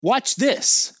Watch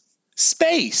this.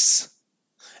 Space.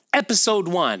 Episode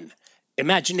 1.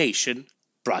 Imagination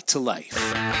brought to life.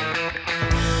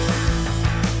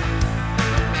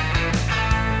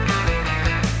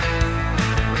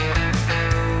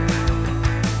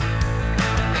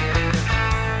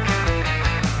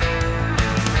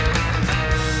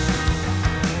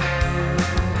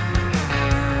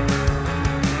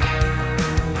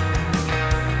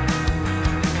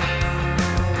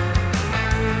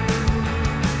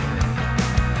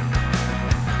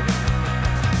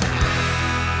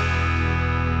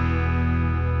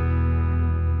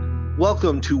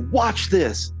 Welcome to Watch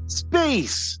This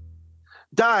Space!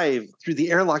 Dive through the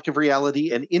airlock of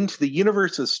reality and into the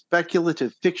universe of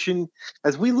speculative fiction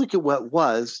as we look at what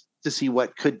was to see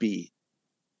what could be.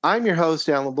 I'm your host,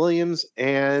 Alan Williams,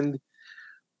 and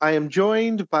I am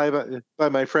joined by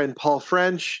my friend Paul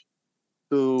French,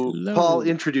 who... Hello. Paul,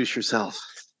 introduce yourself.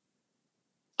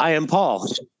 I am Paul.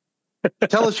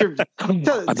 Tell us your...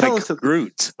 tell us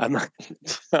Groot. I'm not...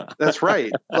 That's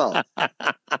right. Well...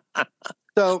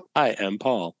 So I am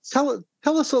Paul. Tell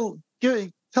us a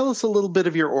little bit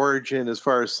of your origin as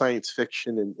far as science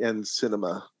fiction and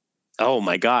cinema. Oh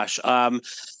my gosh. I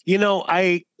mean,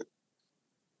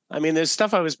 there's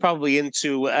stuff I was probably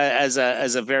into as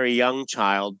a very young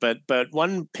child, but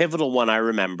one pivotal one I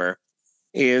remember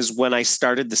is when I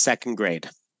started the second grade.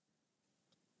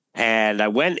 And I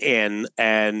went in,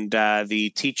 and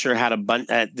the teacher had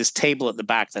this table at the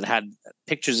back that had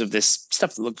pictures of this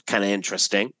stuff that looked kind of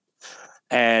interesting.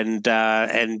 And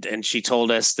she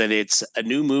told us that it's a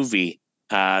new movie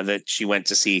that she went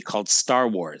to see called Star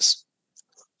Wars,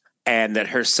 and that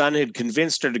her son had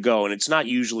convinced her to go. And it's not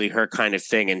usually her kind of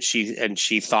thing. And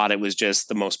she thought it was just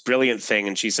the most brilliant thing.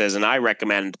 And she says, and I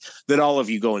recommend that all of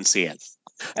you go and see it.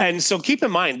 And so keep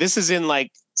in mind, this is in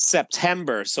like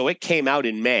September, so it came out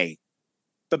in May.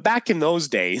 But back in those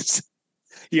days,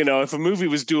 if a movie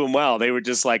was doing well, they were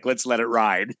just like, let's let it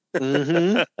ride.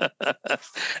 Mm-hmm.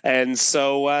 And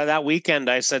so that weekend,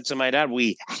 I said to my dad,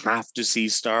 we have to see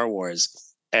Star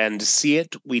Wars. And see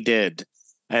it, we did.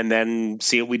 And then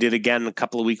see it, we did again a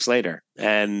couple of weeks later.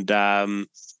 And that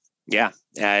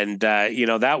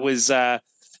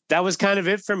was kind of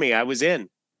it for me. I was in.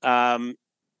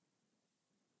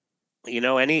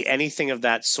 Anything of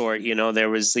that sort. There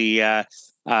was the...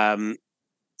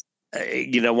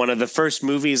 one of the first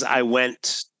movies I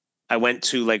went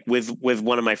to, like with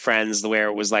one of my friends, where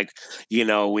it was like,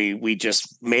 we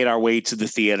just made our way to the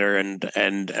theater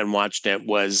and watched it,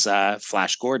 was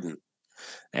Flash Gordon.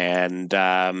 And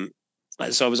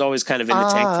so I was always kind of in the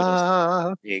tank for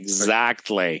those.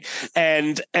 Exactly.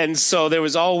 And so there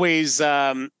was always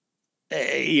a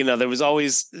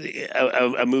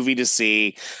movie to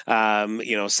see,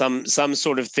 some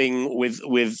sort of thing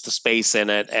with space in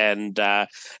it. And I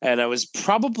was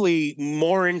probably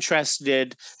more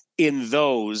interested in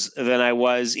those than I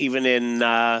was even in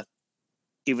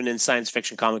science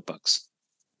fiction comic books.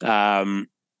 Because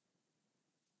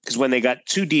when they got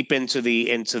too deep into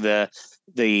the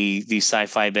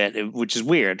sci-fi bit, which is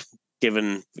weird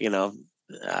given,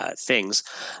 things,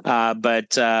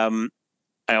 but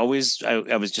I was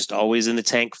just always in the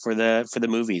tank for the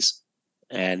movies.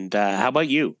 And how about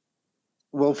you?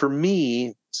 Well, for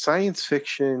me, science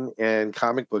fiction and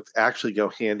comic books actually go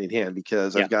hand in hand,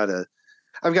 because I've got a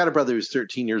brother who's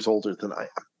 13 years older than I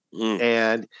am.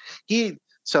 And I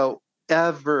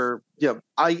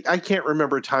can't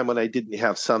remember a time when I didn't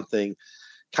have something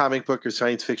comic book or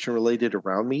science fiction related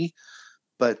around me.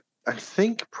 But I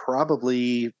think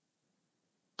probably...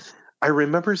 I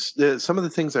remember some of the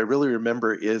things I really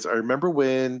remember is I remember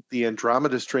when the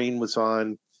Andromeda Strain was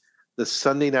on the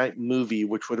Sunday night movie,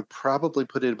 which would have probably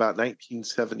put it about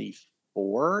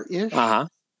 1974-ish. Uh-huh.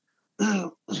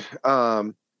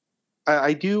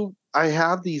 I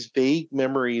have these vague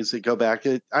memories that go back.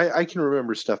 I can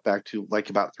remember stuff back to like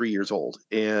about 3 years old.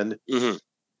 And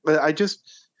I just,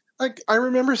 I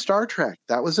remember Star Trek.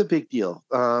 That was a big deal.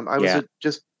 When I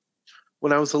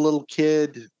was a little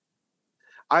kid,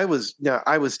 I was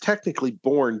technically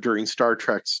born during Star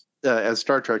Trek's as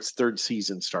Star Trek's third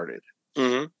season started.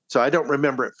 Mm-hmm. So I don't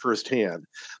remember it firsthand,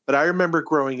 but I remember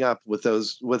growing up with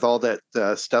all that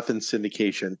stuff in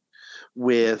syndication,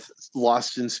 with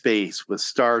Lost in Space, with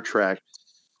Star Trek,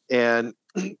 and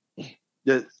I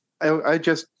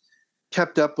just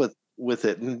kept up with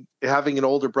it. And having an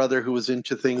older brother who was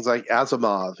into things like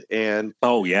Asimov and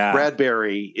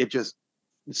Bradbury, it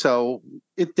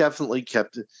definitely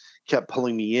kept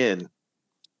pulling me in.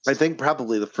 I think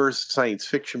probably the first science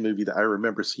fiction movie that I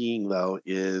remember seeing, though,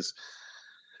 is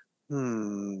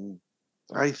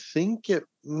I think it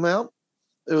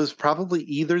It was probably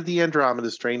either the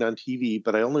Andromeda Strain on TV,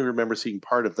 but I only remember seeing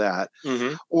part of that,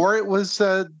 or it was,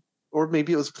 or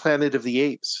maybe it was Planet of the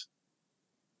Apes.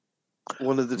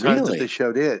 One of the times that they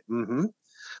showed it.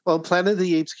 Well, Planet of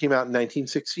the Apes came out in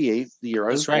 1968, the year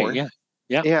I was born.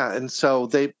 Yeah, and so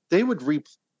they would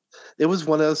it was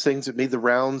one of those things that made the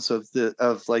rounds of the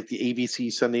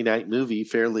ABC Sunday night movie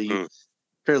fairly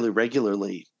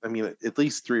regularly. I mean, at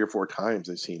least 3 or 4 times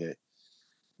I've seen it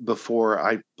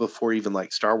before even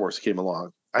like Star Wars came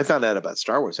along. I found out about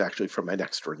Star Wars actually from my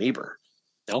next door neighbor.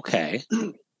 Okay.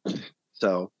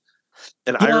 So,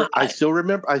 and I still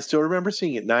remember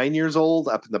seeing it 9 years old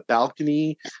up in the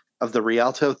balcony of the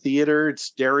Rialto Theater,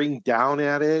 staring down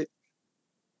at it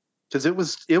because it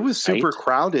was super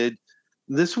crowded.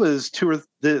 This was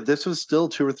still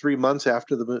 2 or 3 months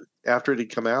after it had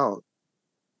come out.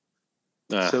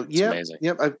 So amazing.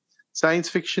 Science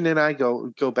fiction and I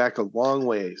go back a long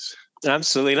ways.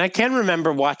 Absolutely. And I can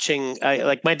remember watching,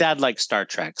 my dad liked Star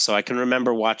Trek, so I can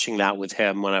remember watching that with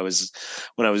him when I was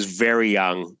very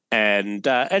young. And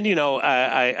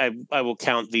I will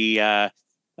count the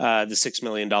 $6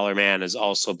 Million Man as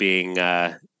also being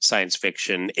science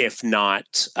fiction, if not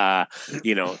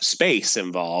space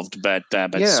involved, but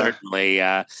certainly.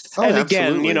 And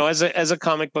again, absolutely. as a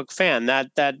comic book fan, that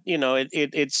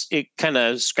it kind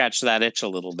of scratched that itch a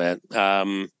little bit.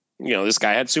 This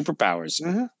guy had superpowers.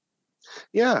 Mm-hmm.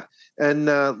 Yeah, and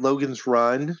Logan's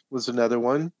Run was another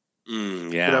one.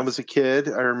 When I was a kid,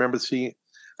 I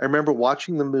remember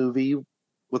watching the movie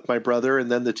with my brother,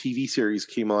 and then the TV series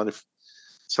came on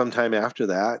sometime after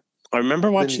that. I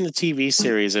remember watching the TV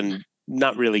series and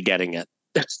not really getting it.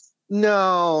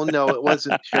 No, it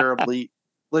wasn't terribly.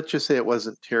 Let's just say it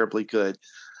wasn't terribly good.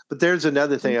 But there's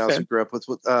another thing I also grew up with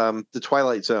the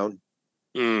Twilight Zone.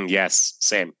 Yes,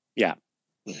 same. Yeah.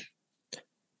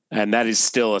 And that is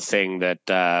still a thing that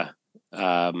that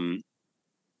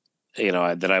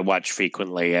I watch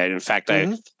frequently. And in fact,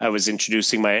 I was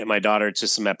introducing my daughter to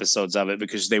some episodes of it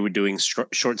because they were doing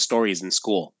short stories in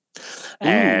school.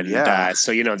 And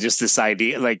so just this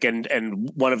idea, and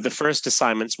one of the first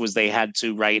assignments was they had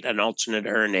to write an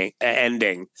alternate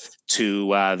ending to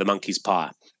The Monkey's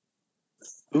Paw.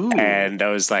 Ooh. And I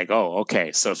was like, oh,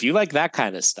 okay. So if you like that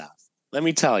kind of stuff, let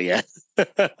me tell you,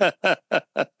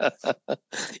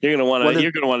 you're gonna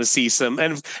want to see some.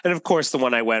 And of course, the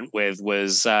one I went with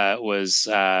was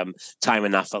Time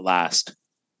Enough at Last.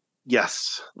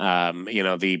 Yes.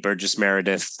 The Burgess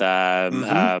Meredith.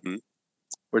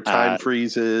 Where time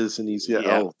freezes and he's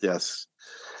oh yes,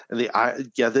 and I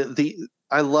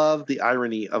love the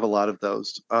irony of a lot of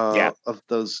those of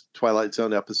those Twilight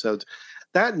Zone episodes.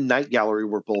 That and Night Gallery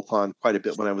were both on quite a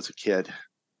bit when I was a kid.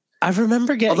 I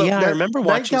remember I remember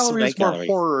watching Night Gallery is more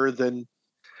horror than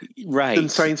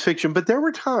science fiction, but there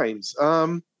were times.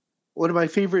 One of my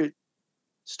favorite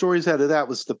stories out of that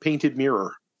was The Painted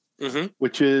Mirror,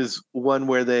 which is one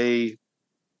where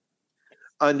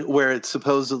where it's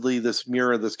supposedly this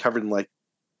mirror that's covered in like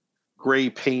gray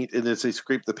paint, and as they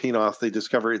scrape the paint off, they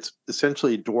discover it's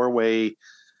essentially a doorway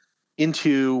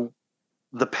into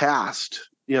the past,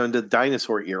 into the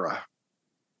dinosaur era.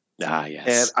 Ah, yes.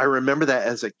 And I remember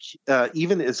that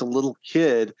even as a little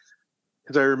kid,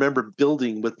 because I remember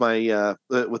building with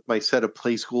my set of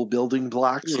Play School building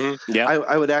blocks.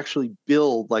 I would actually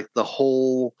build like the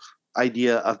whole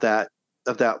idea of that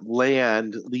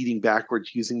land leading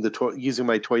backwards using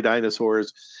my toy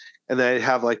dinosaurs, and then I'd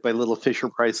have like my little Fisher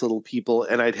Price little people,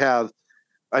 and I'd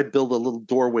build a little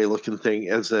doorway looking thing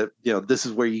as this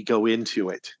is where you go into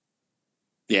it.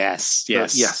 Yes.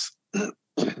 Yes.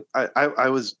 I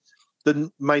was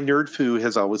my nerd foo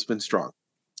has always been strong.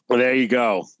 Well, there you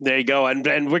go, and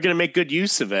we're going to make good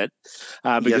use of it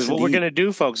because what we're going to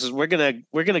do, folks, is we're going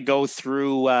to go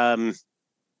through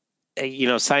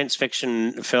science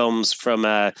fiction films from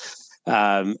that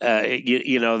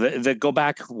go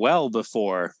back well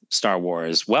before Star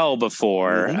Wars, well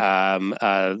before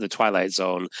the Twilight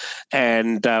Zone,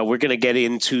 and we're going to get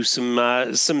into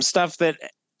some stuff that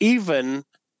even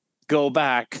go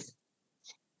back.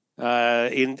 Go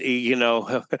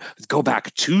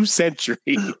back 2 centuries.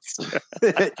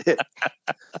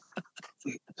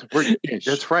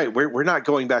 That's right. We're not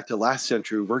going back to last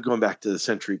century. We're going back to the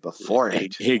century before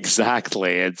it.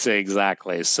 Exactly. It's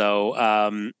exactly. So,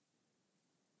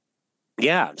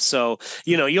 So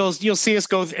you'll see us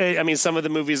go. Some of the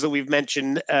movies that we've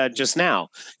mentioned just now,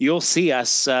 you'll see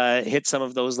us hit some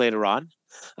of those later on.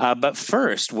 But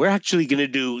first, we're actually going to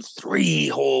do 4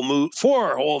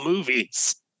 whole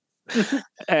movies.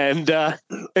 And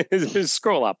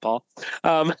scroll up, Paul.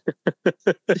 And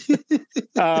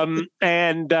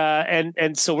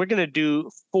so we're going to do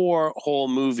 4 whole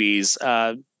movies.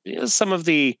 Some of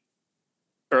the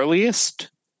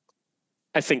earliest,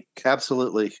 I think.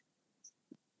 Absolutely.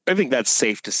 I think that's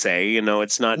safe to say.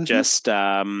 It's not just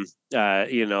I mean,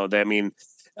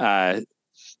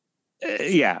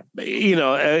 yeah,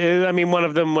 I mean, one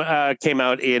of them came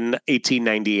out in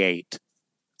 1898.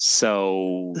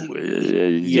 So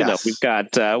yes. we've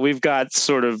got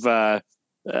sort of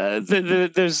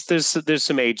there's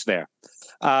some age there.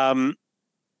 So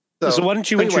why don't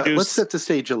you introduce? Let's set the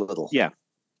stage a little. Yeah.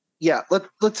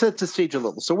 Let's set the stage a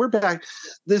little. So we're back.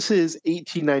 This is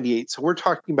 1898. So we're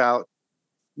talking about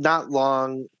not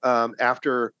long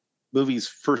after movies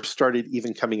first started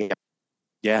even coming out.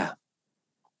 Yeah.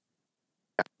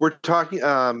 We're talking,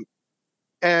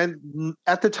 and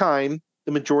at the time,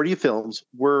 the majority of films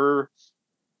were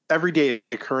everyday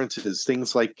occurrences.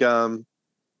 Things like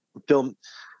film.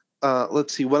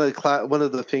 Let's see. One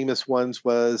of the famous ones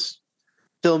was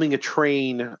filming a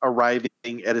train arriving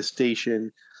at a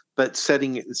station, but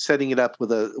setting it up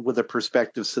with a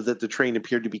perspective so that the train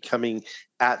appeared to be coming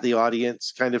at the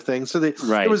audience, kind of thing. So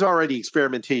there was already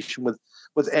experimentation with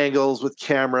angles, with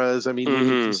cameras. I mean, when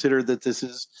you consider that this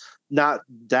is not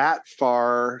that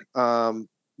far,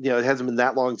 it hasn't been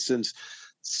that long since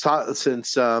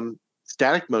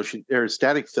static motion or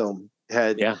static film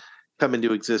had come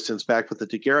into existence back with the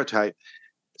daguerreotype.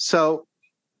 So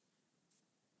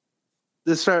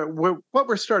what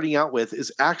we're starting out with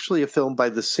is actually a film by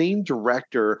the same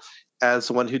director as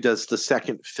the one who does the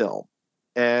second film.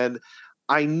 And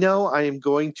I know I am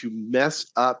going to mess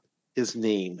up his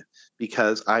name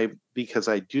because I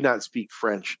do not speak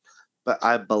French, but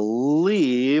I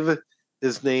believe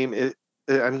his name is,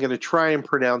 I'm going to try and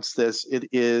pronounce this. It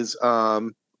is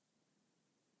I'm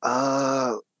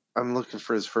looking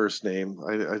for his first name.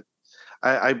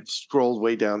 I scrolled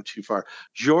way down too far.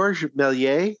 Georges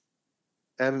Méliès.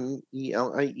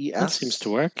 Méliès. That seems to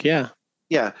work. Yeah.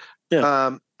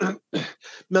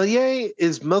 Méliès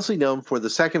is mostly known for the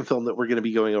second film that we're going to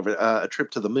be going over, A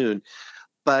Trip to the Moon.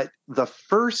 But the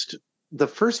first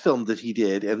film that he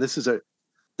did, and this is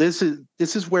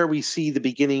where we see the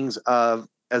beginnings of,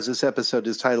 as this episode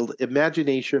is titled,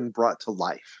 Imagination Brought to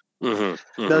Life.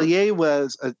 Méliès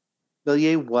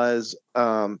was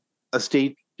an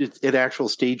actual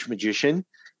stage magician.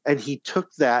 And he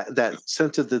took that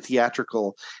sense of the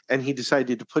theatrical and he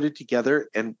decided to put it together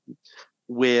and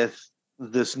with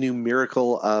this new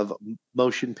miracle of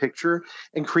motion picture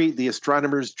and create The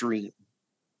Astronomer's Dream.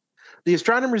 The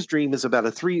Astronomer's Dream is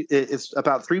about 3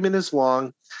 minutes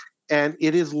long, and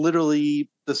it is literally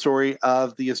the story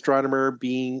of the astronomer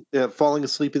being falling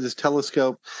asleep in his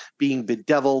telescope, being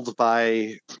bedeviled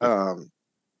by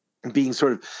being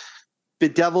sort of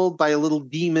bedeviled by a little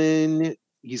demon.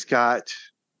 He's got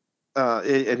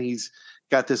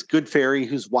this good fairy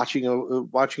who's watching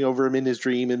over him in his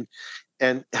dream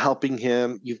and helping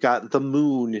him. You've got the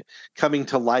moon coming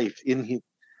to life in him,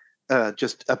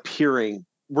 just appearing.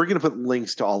 We're going to put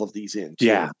links to all of these in. Too.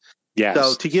 Yeah. Yes.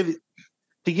 So to give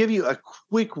you a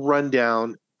quick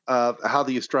rundown of how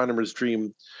the Astronomer's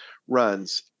Dream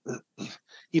runs,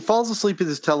 he falls asleep in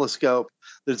his telescope.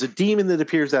 There's a demon that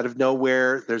appears out of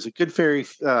nowhere. There's a good fairy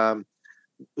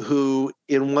who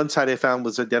in one side I found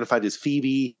was identified as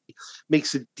Phoebe,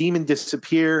 makes the demon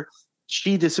disappear.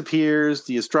 She disappears.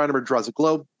 The astronomer draws a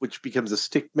globe, which becomes a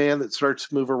stick man that starts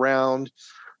to move around.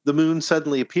 The moon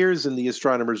suddenly appears in the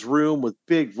astronomer's room with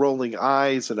big rolling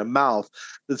eyes and a mouth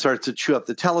that starts to chew up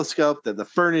the telescope, then the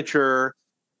furniture.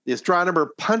 The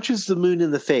astronomer punches the moon in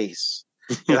the face.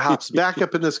 It hops back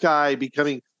up in the sky,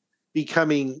 becoming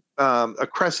a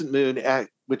crescent moon,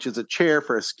 which is a chair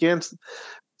for a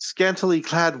scantily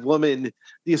clad woman.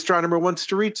 The astronomer wants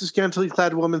to reach the scantily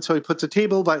clad woman, so he puts a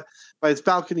table by his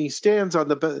balcony, stands on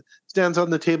the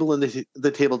table, and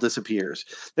the table disappears.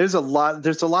 There's a lot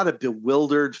of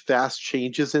bewildered, fast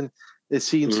changes in this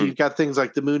scene. So you've got things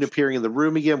like the moon appearing in the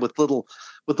room again with little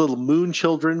moon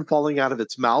children falling out of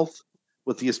its mouth,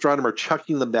 with the astronomer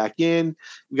chucking them back in.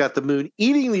 We got the moon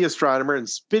eating the astronomer and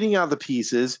spitting out the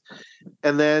pieces,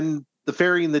 and then the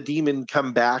fairy and the demon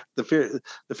come back. The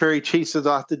fairy chases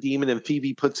off the demon, and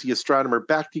Phoebe puts the astronomer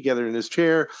back together in his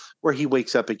chair, where he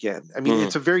wakes up again. I mean,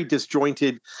 it's a very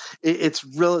disjointed. It's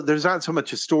real. There's not so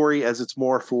much a story as it's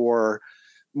more for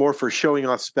showing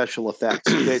off special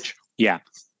effects. Which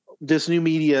this new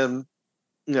medium,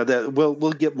 that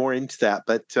we'll get more into that,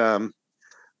 but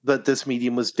this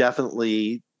medium was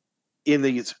definitely in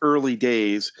its early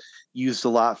days. used a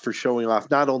lot for showing off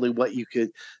not only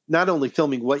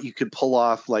filming what you could pull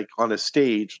off like on a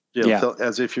stage,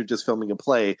 as if you're just filming a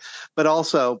play, but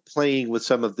also playing with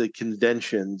some of the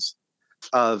conventions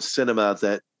of cinema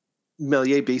that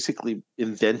Méliès basically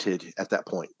invented at that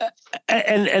point.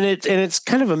 And it's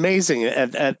kind of amazing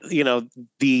at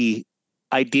the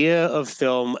idea of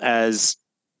film as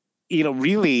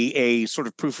really a sort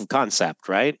of proof of concept,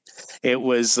 right? It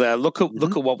was look at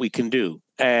what we can do,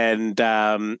 and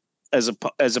as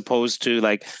opposed to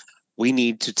like we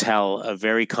need to tell a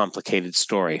very complicated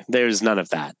story. There's none of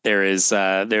that. There is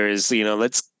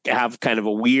let's have kind of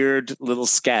a weird little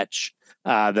sketch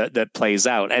that plays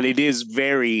out, and it is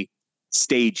very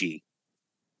stagey,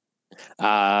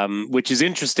 which is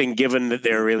interesting given that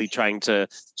they're really trying to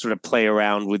sort of play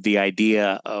around with the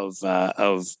idea of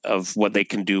what they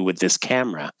can do with this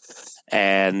camera,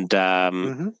 and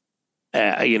and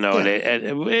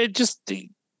it just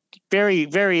very,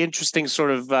 very interesting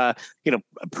sort of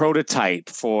prototype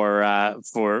for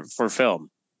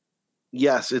film.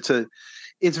 Yes,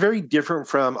 it's very different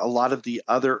from a lot of the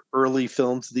other early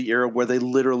films of the era where they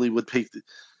literally would take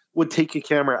a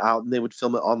camera out and they would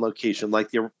film it on location,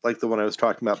 like the one I was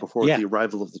talking about before with the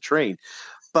arrival of the train.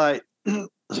 But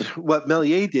what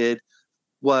Méliès did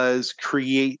was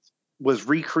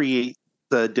recreate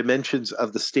the dimensions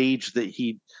of the stage that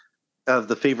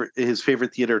his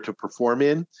favorite theater to perform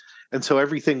in. And so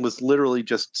everything was literally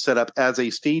just set up as a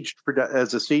stage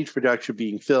production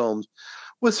being filmed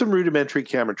with some rudimentary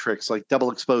camera tricks like double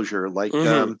exposure, like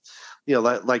the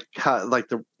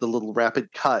little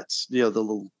rapid cuts, the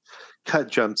little cut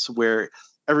jumps where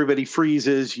everybody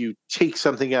freezes, you take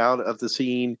something out of the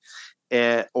scene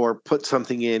or put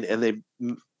something in and they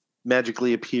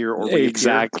magically appear or reappear.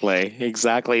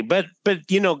 Exactly. But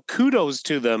kudos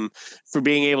to them for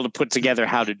being able to put together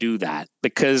how to do that,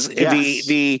 because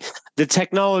the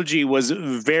technology was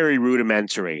very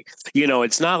rudimentary.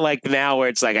 It's not like now where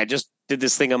it's like I just did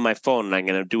this thing on my phone and I'm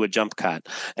going to do a jump cut,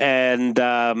 and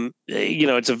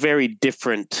it's a very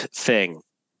different thing.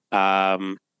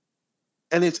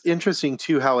 And it's interesting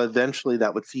too how eventually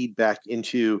that would feed back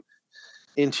into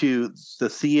the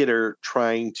theater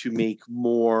trying to make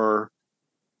more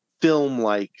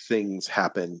film-like things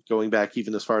happen, going back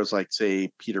even as far as like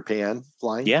say Peter Pan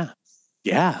flying. Yeah. We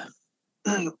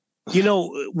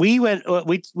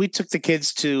took the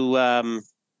kids to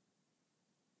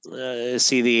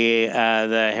see the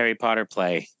Harry Potter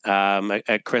play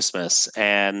at Christmas,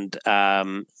 and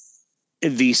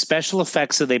the special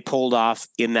effects that they pulled off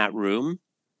in that room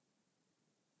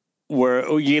were,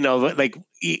 and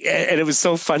it was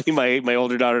so funny. My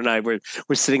older daughter and I were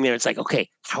sitting there. It's like, okay,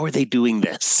 how are they doing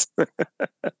this?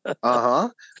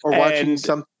 Or watching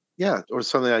something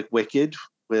like Wicked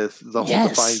with the whole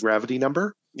defying gravity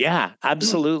number. Yeah,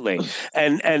 absolutely.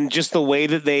 And just the way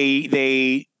that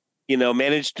they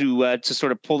managed to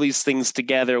sort of pull these things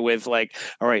together with like,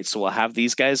 all right, so we'll have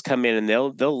these guys come in and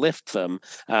they'll lift them,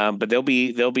 but they'll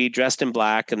be dressed in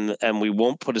black and we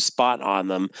won't put a spot on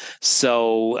them,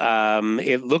 so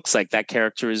it looks like that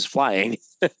character is flying.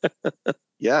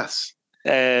 Yes.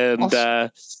 And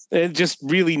just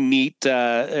really neat,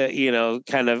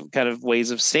 kind of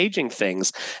ways of staging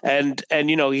things, and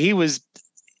he was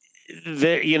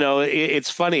there. It's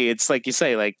funny. It's like you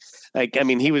say, like I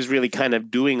mean, he was really kind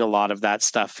of doing a lot of that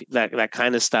stuff, that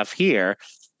kind of stuff here,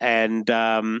 and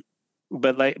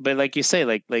but like you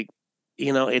say,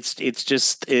 it's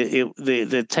just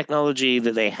the technology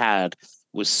that they had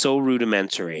was so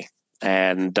rudimentary,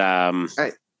 and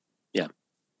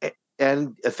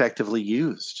and effectively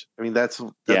used. I mean, that's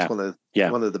one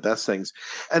of the best things.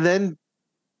 And then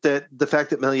the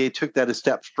fact that Méliès took that a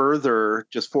step further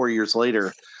just 4 years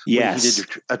later when he did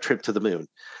A Trip to the Moon.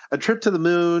 A Trip to the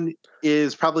Moon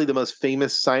is probably the most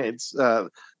famous silent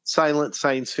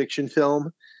science fiction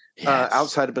film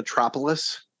outside of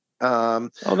Metropolis.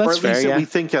 That's or at fair, least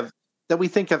that we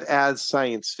think of as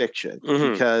science fiction,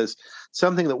 because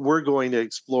something that we're going to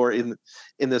explore in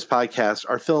this podcast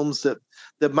are films that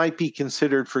might be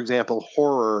considered, for example,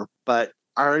 horror, but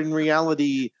are in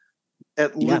reality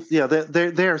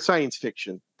they are science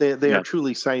fiction. They are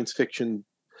truly science fiction.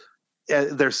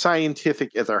 They're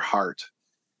scientific at their heart.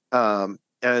 As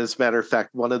a matter of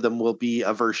fact, one of them will be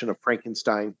a version of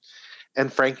Frankenstein,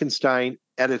 and Frankenstein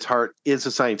at its heart is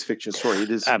a science fiction story.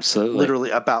 It is absolutely literally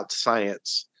about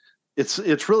science.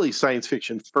 It's really science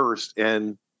fiction first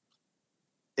and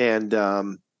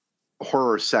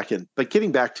horror second. But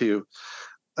getting back to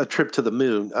A Trip to the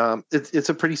Moon, it's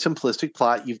a pretty simplistic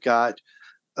plot. You've got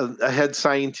a head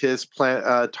scientist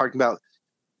talking about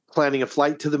planning a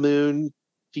flight to the moon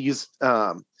to use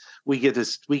we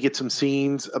get some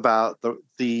scenes about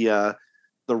the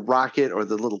rocket or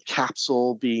the little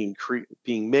capsule being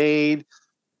made.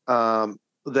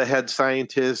 The head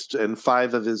scientist and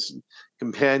 5 of his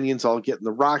companions all get in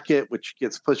the rocket, which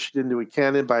gets pushed into a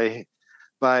cannon by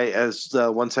as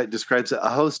one site describes it, a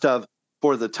host of,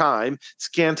 for the time,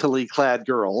 scantily clad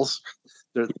girls.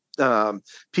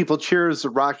 People cheer as the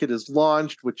rocket is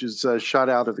launched, which is shot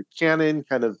out of a cannon,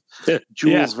 kind of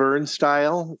Jules Verne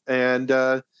style. And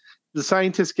the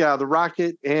scientists get out of the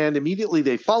rocket, and immediately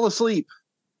they fall asleep.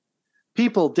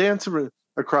 People dance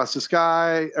across the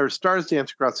sky, or stars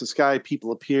dance across the sky.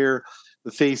 People appear,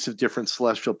 the face of different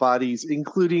celestial bodies,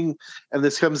 including, and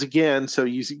this comes again, so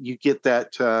you get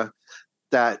that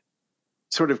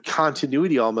sort of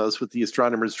continuity almost with the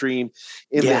Astronomer's Dream,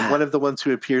 in that one of the ones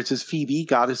who appears is Phoebe,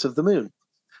 goddess of the moon.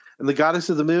 And the goddess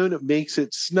of the moon makes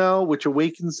it snow, which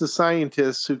awakens the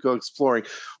scientists who go exploring.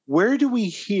 Where do we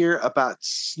hear about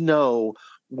snow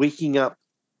waking up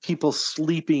people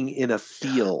sleeping in a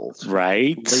field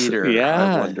later?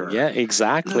 I wonder. Yeah,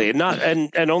 exactly. And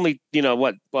only,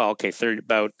 about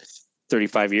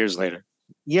 35 years later.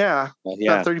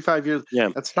 About 35 years.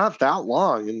 That's not that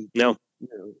long. And no.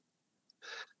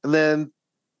 And then,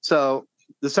 so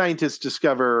the scientists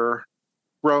discover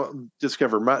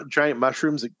giant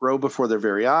mushrooms that grow before their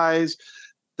very eyes.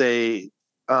 They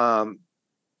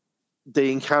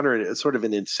encounter a sort of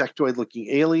an insectoid-looking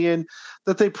alien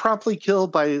that they promptly kill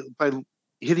by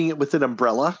hitting it with an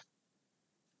umbrella.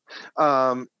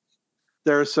 There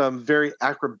are some very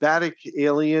acrobatic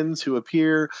aliens who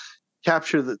appear,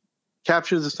 capture the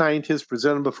scientist,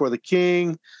 present him before the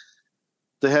king.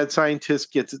 The head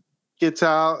scientist gets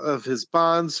out of his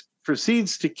bonds,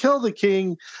 proceeds to kill the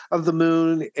king of the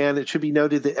moon, and it should be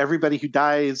noted that everybody who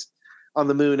dies on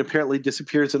the moon apparently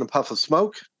disappears in a puff of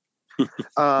smoke.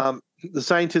 The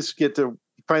scientists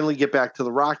finally get back to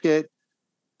the rocket.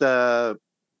 The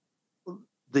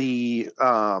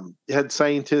head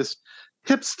scientist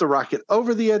tips the rocket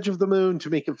over the edge of the moon to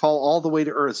make it fall all the way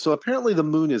to Earth. So apparently the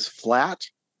moon is flat,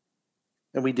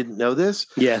 and we didn't know this.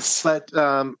 Yes, but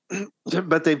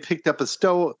they picked up a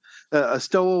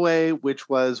stowaway, which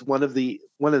was one of the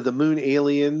moon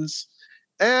aliens,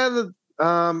 and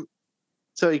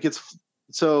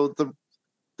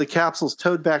the capsule's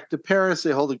towed back to Paris.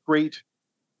 They hold a great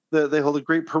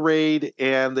parade,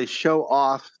 and they show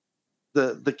off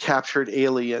the captured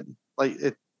alien, like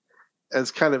it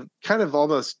as kind of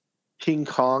almost King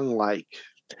Kong like,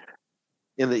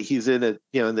 in that he's in it,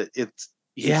 and that it's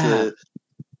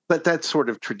but that's sort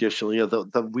of traditional,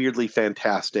 the weirdly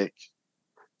fantastic.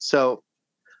 So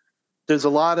there are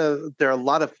a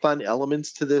lot of fun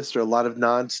elements to this. There are a lot of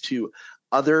nods to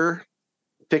other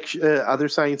fiction, other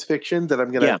science fiction that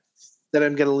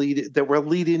we'll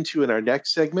lead into in our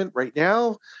next segment. Right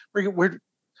now, we're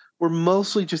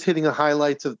mostly just hitting the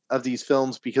highlights of these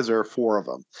films because there are 4 of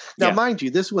them. Now, mind you,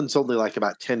 this one's only like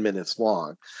about 10 minutes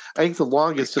long. I think the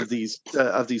longest of these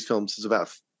films is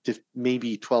about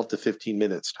maybe 12 to 15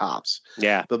 minutes tops.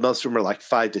 Yeah, but most of them are like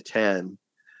 5 to 10.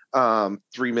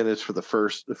 3 minutes for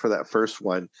that first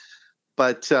one.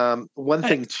 But one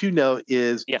thing to note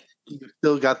is you've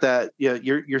still got that.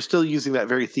 You're still using that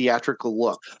very theatrical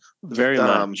look. Very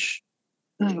much.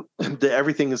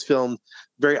 Everything is filmed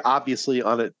very obviously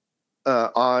on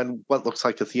what looks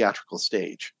like a theatrical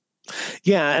stage.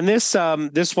 Yeah, and this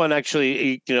one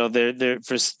actually, they're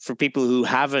for people who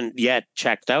haven't yet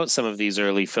checked out some of these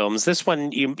early films. This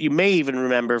one you may even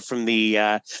remember from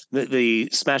the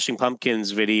Smashing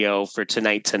Pumpkins video for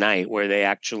Tonight, where they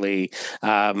actually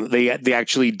they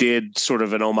actually did sort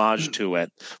of an homage to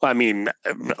it. Well, I mean,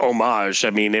 homage.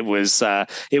 I mean, it was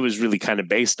really kind of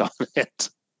based on it.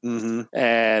 Mm-hmm.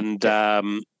 And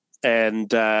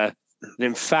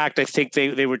in fact, I think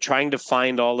they were trying to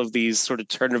find all of these sort of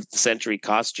turn of the century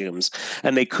costumes,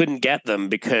 and they couldn't get them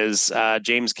because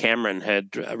James Cameron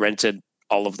had rented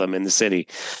all of them in the city.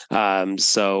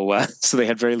 So they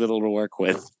had very little to work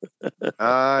with.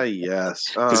 Yes.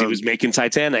 Because he was making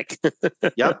Titanic.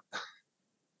 Yep.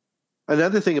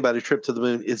 Another thing about A Trip to the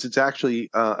Moon is it's actually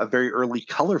a very early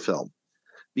color film,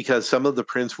 because some of the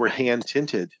prints were hand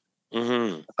tinted.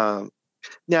 Mm-hmm.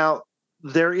 Now,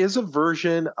 there is a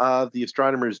version of The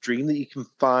Astronomer's Dream that you can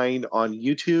find on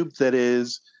YouTube that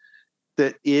is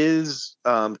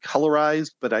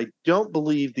colorized, but I don't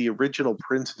believe the original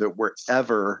prints of it were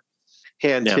ever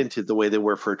hand tinted the way they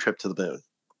were for A Trip to the Moon.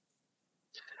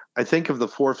 I think of the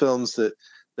 4 films that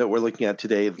we're looking at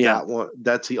today,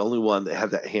 that's the only one that had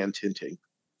that hand tinting.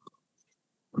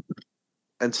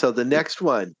 And so the next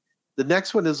one is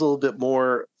a little bit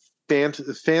more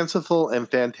fanciful and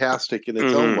fantastic in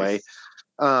its own way.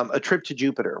 A Trip to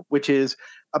Jupiter, which is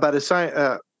about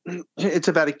it's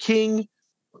about a king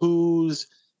whose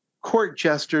court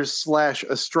jester /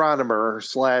 astronomer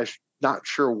 / not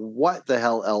sure what the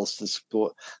hell else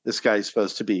this guy's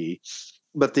supposed to be,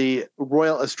 but the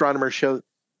royal astronomer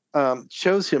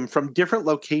shows him from different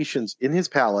locations in his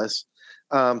palace,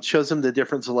 shows him the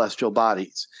different celestial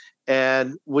bodies.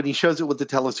 And when he shows it with the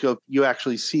telescope, you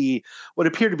actually see what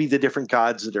appear to be the different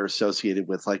gods that are associated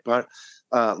with, like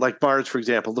Mars, for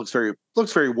example, looks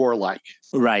very warlike.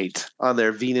 Right. On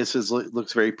there, Venus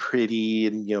looks very pretty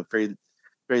and very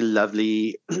very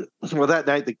lovely. Well, that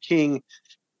night the king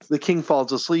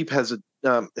falls asleep, has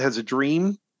a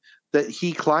dream that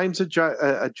he climbs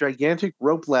a gigantic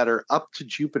rope ladder up to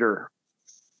Jupiter,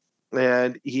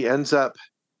 and he ends up.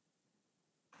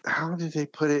 How did they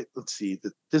put it? Let's see.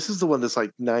 This is the one that's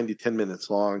like 9 to 10 minutes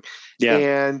long. Yeah.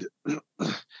 And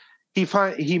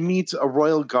he meets a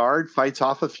royal guard, fights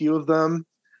off a few of them.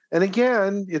 And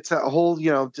again, it's that whole,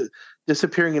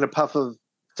 disappearing in a puff of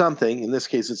something. In this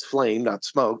case, it's flame, not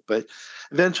smoke. But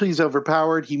eventually he's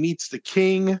overpowered. He meets the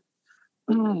king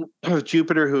of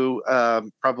Jupiter, who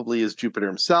probably is Jupiter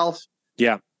himself.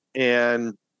 Yeah.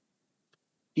 And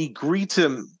he greets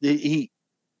him.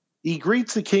 He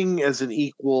greets the king as an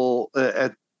equal,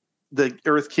 at the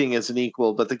Earth King as an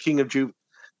equal, but the king of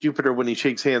Jupiter, when he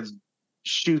shakes hands,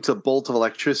 shoots a bolt of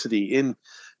electricity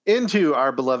into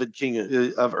our beloved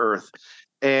king of Earth.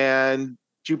 And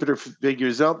Jupiter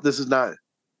figures out this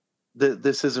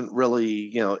isn't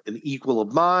really, an equal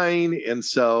of mine. And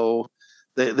so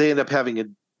they end up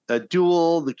having a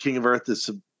duel. The king of Earth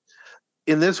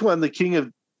in this one, the king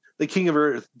of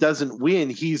Earth doesn't win.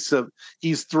 He's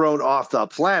thrown off the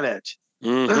planet,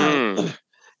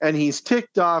 and he's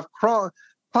ticked off,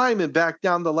 climbing back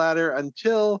down the ladder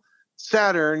until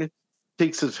Saturn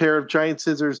takes a pair of giant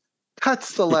scissors,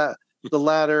 cuts the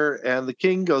ladder, and the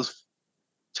king goes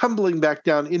tumbling back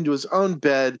down into his own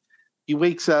bed. He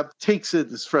wakes up, takes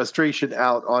his frustration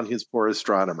out on his poor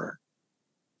astronomer.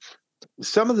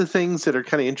 Some of the things that are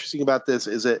kind of interesting about this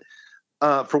is that,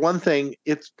 for one thing,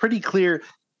 it's pretty clear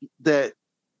that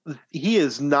he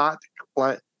is not.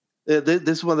 This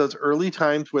is one of those early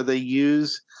times where they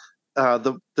use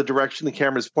the direction the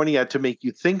camera is pointing at to make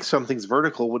you think something's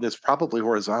vertical when it's probably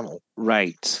horizontal.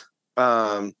 Right.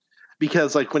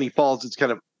 Because like when he falls, it's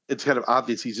kind of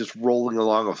obvious he's just rolling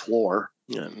along a floor.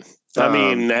 Yeah. I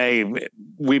mean, hey,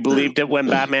 we believed it when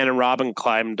Batman and Robin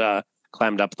climbed up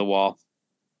the wall.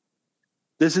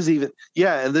 This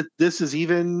is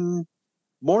even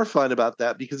more fun about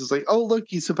that, because it's like, oh, look,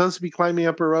 he's supposed to be climbing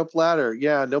up a rope ladder.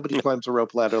 Yeah, nobody climbs a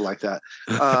rope ladder like that.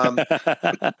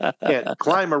 Can't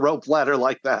climb a rope ladder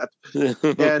like that.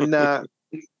 And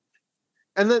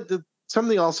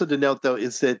something also to note, though,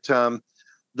 is that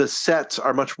the sets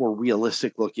are much more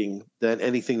realistic looking than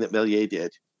anything that Méliès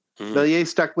did. Méliès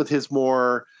stuck with his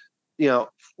more,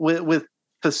 with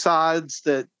facades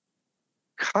that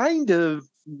kind of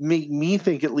make me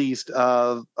think, at least,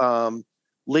 of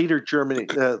later German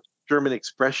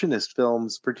expressionist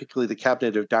films, particularly The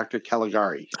Cabinet of Dr.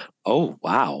 Caligari. Oh,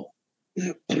 wow.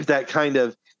 That kind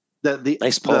of the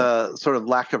nice sort of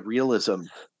lack of realism.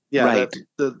 Yeah, right.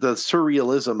 The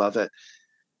surrealism of it.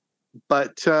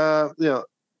 But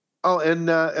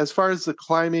as far as the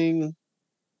climbing,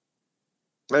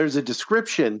 there's a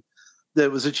description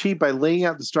that was achieved by laying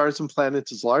out the stars and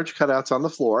planets as large cutouts on the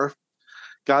floor.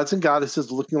 Gods and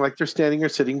goddesses looking like they're standing or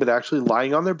sitting, but actually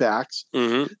lying on their backs.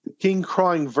 Mm-hmm. The king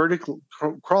crawling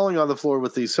on the floor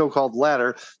with the so-called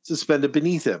ladder suspended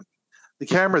beneath him. The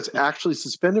camera is actually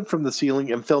suspended from the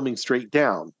ceiling and filming straight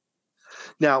down.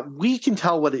 Now, we can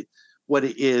tell what it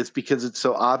is because it's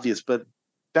so obvious, but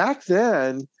back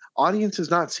then, audiences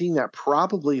not seeing that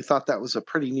probably thought that was a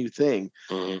pretty new thing.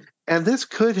 Mm-hmm. And this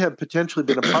could have potentially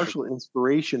been a partial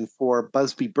inspiration for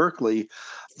Busby Berkeley,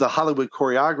 the Hollywood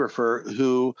choreographer,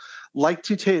 who liked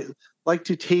to take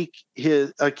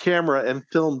a camera and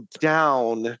film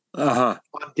down on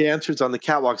dancers on the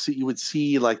catwalk, so you would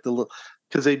see like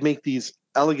because they'd make these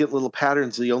elegant little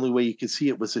patterns. The only way you could see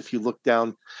it was if you looked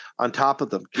down on top of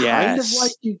them. Kind of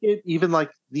like you get even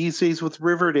like these days with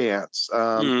Riverdance,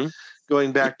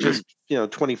 going back just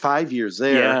 25 years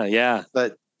there. Yeah.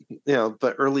 But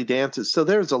early dances. So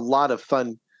there's a lot of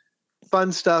fun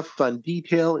stuff, fun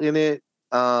detail in it.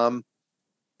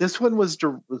 This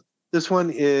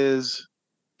one is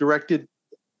directed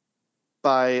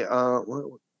by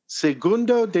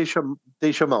Segundo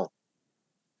Deschamps,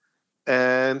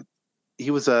 and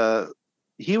he was a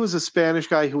Spanish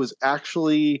guy who was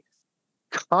actually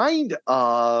kind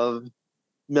of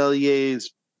Méliès'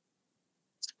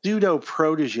 pseudo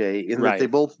protege in that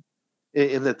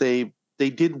they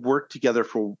did work together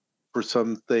for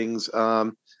some things.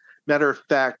 Matter of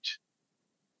fact,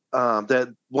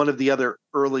 that one of the other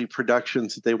early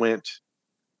productions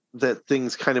that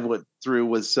things kind of went through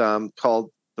was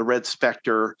called The Red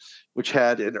Spectre, which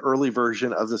had an early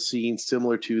version of the scene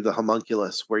similar to The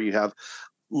Homunculus, where you have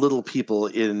little people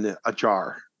in a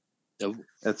jar. Oh.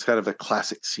 That's kind of a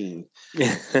classic scene.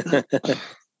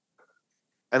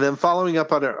 And then following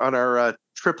up on our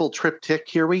triple triptych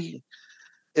here,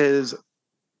 is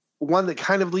one that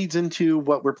kind of leads into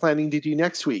what we're planning to do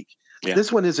next week. Yeah.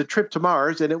 This one is A Trip to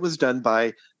Mars, and it was done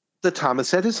by the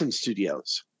Thomas Edison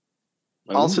Studios.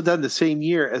 Oh. Also done the same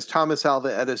year as Thomas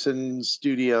Alva Edison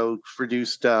Studio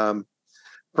produced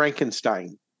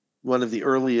Frankenstein, one of the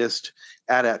earliest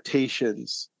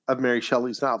adaptations of Mary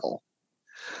Shelley's novel.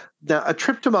 Now, A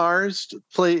Trip to Mars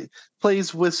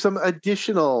plays with some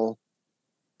additional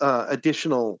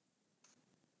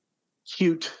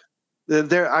cute.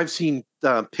 There, I've seen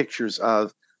pictures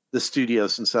of the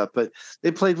studios and stuff, but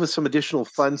they played with some additional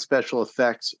fun special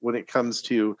effects when it comes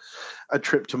to A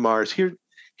Trip to Mars.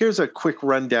 Here's a quick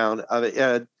rundown of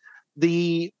it.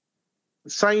 The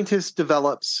scientist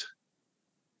develops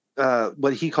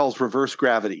what he calls reverse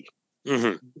gravity,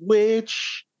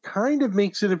 which kind of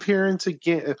makes an appearance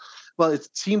again. Well, it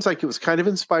seems like it was kind of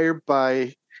inspired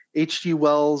by H.G.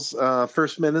 Wells'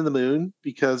 First Men in the Moon,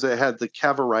 because it had the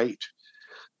cavorite,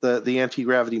 the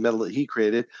anti-gravity metal that he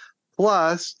created.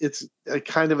 Plus, it's a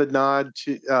kind of a nod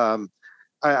to,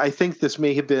 I think this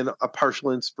may have been a partial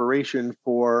inspiration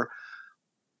for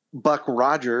Buck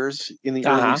Rogers in the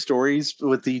early stories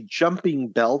with the jumping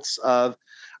belts of,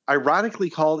 ironically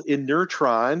called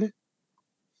Inertron.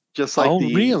 Just like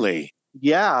really?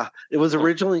 Yeah, it was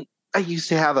originally, I used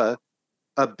to have a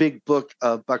big book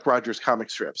of Buck Rogers comic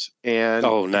strips, and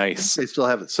nice. I still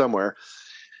have it somewhere.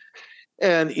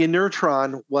 And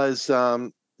Inertron was,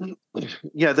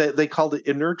 they called it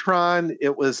Inertron.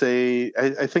 It was I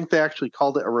think they actually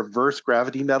called it a reverse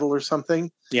gravity metal or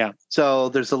something. Yeah. So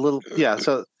there's a little, there's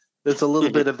a little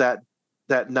bit of that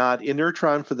nod.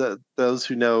 Inertron, for those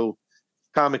who know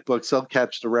comic books, they'll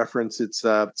catch the reference. It's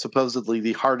supposedly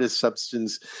the hardest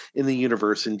substance in the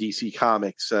universe in DC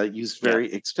Comics, used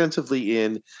very extensively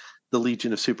in the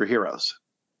Legion of Superheroes.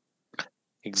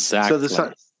 Exactly.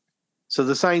 So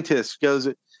the scientist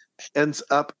ends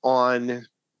up on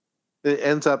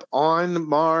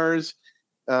Mars,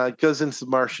 goes into the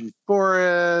Martian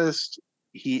forest.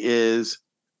 He is,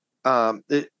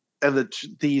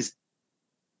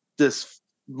 this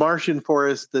Martian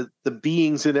forest, the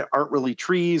beings in it aren't really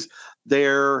trees.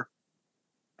 Or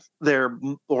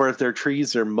if they're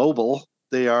trees, they're mobile.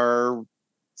 They are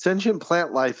sentient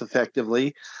plant life,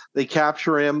 effectively. They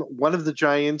capture him. One of these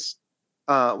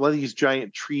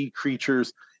giant tree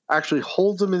creatures actually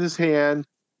holds him in his hand.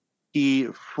 He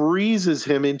freezes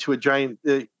him into a giant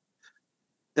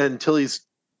until he's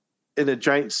in a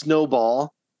giant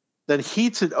snowball, then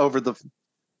heats it over the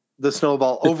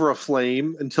snowball over a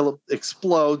flame until it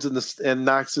explodes and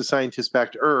knocks the scientist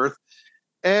back to Earth.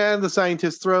 And the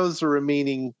scientist throws the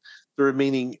remaining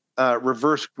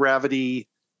reverse gravity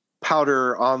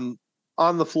powder on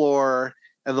the floor.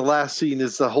 And the last scene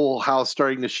is the whole house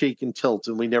starting to shake and tilt,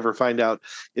 and we never find out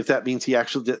if that means he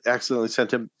actually accidentally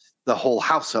sent him the whole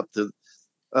house up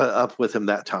with him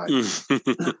that time.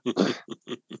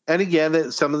 And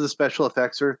again, some of the special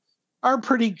effects are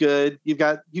pretty good. You've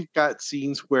got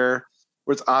scenes where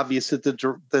it's obvious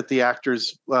that the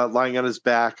actor's lying on his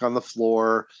back on the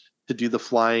floor to do the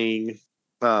flying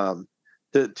to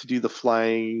do the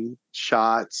flying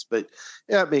shots, but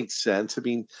yeah, it makes sense. I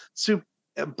mean,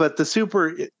 but the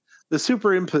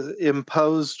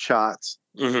superimposed shots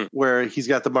where he's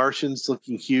got the Martians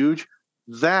looking huge,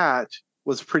 that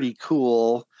was pretty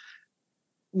cool.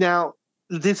 Now,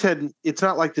 it's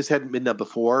not like this hadn't been done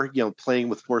before, playing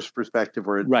with forced perspective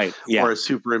or a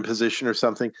superimposition or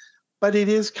something, but it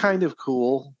is kind of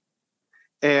cool.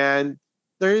 And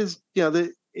there is,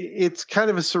 it's kind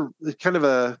of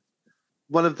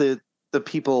one of the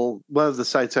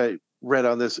sites I read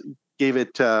on this gave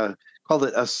it, called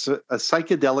it a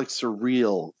psychedelic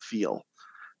surreal feel,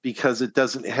 because it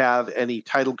doesn't have any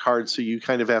title cards. So you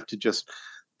kind of have to just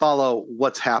follow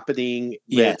what's happening.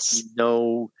 Yes. With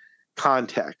no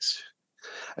context.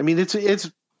 I mean,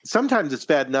 it's sometimes it's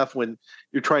bad enough when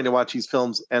you're trying to watch these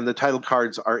films and the title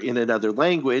cards are in another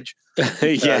language.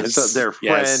 Yes. So they're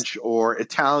French or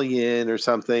Italian or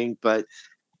something. But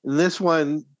in this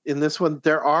one,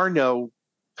 there are no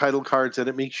title cards, and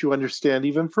it makes you understand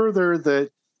even further that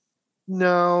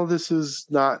no, this is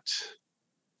not.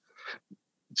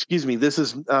 Excuse me. This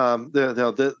is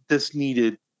this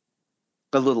needed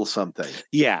a little something.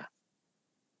 Yeah.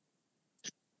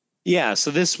 Yeah,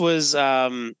 so this was I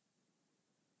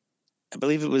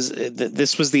believe it was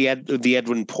this was the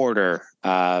Edwin Porter,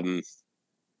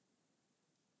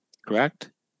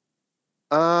 correct?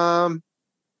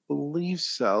 Believe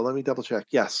so. Let me double check.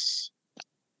 Yes.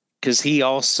 Because he No,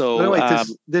 also wait.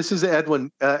 This is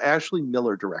Edwin. Ashley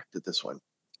Miller directed this one.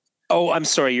 oh, I'm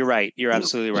sorry. You're right. You're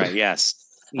absolutely right. Yes.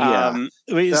 Yeah,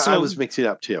 I So was mixing it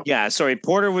up too. yeah, sorry.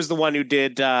 Porter was the one who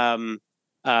did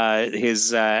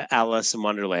his Alice in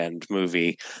Wonderland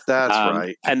movie. That's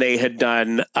right. And they had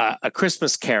done A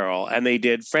Christmas Carol, and they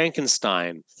did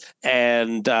Frankenstein,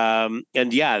 and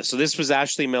yeah. So this was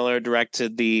Ashley Miller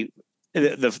directed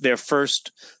their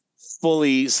first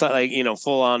fully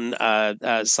full on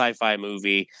sci-fi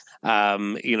movie.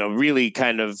 Really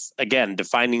kind of again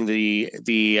defining the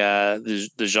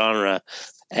genre,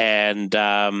 and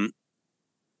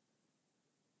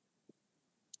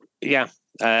yeah,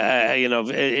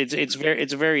 it's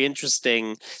a very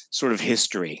interesting sort of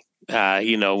history.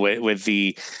 With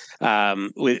the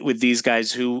with these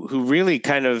guys who really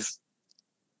kind of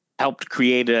helped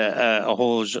create a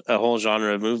whole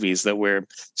genre of movies that we're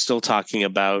still talking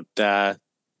about.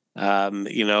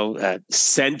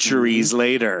 Centuries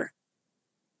later.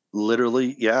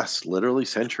 Literally, yes, literally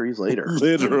centuries later.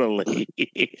 Literally.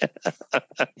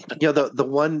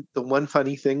 The one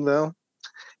funny thing though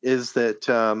is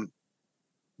that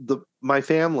my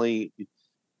family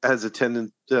has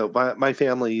attended. My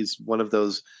family is one of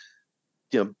those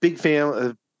big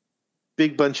family,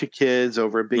 big bunch of kids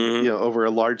over a big over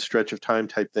a large stretch of time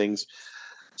type things.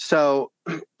 So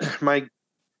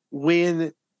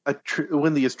when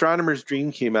the Astronomer's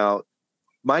Dream came out,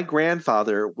 my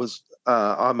grandfather was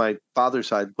on my father's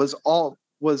side was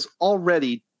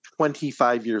already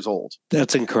 25 years old.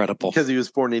 That's incredible. Because he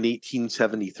was born in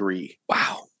 1873.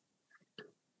 Wow.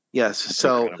 Yes. That's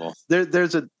so incredible.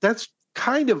 That's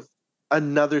kind of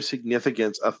another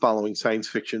significance of following science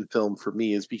fiction film for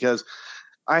me, is because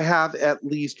I have at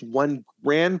least one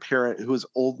grandparent who is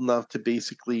old enough to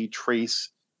basically trace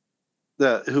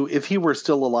who, if he were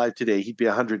still alive today, he'd be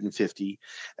 150,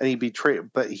 and he'd be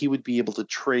but he would be able to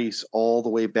trace all the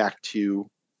way back to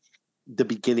the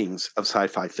beginnings of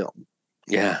sci-fi film.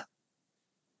 Yeah,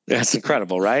 that's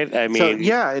incredible, right? I mean, so,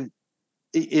 yeah, and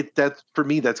that's for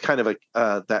me. That's kind of a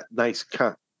that nice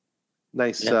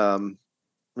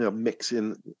mix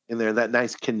in there. That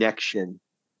nice connection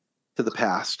to the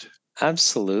past.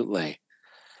 Absolutely.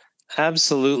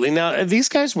 Now these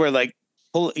guys were like,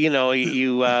 you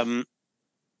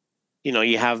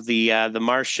have the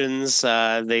Martians.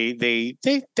 They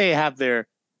have their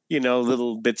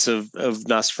little bits of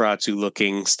Nosferatu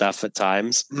looking stuff at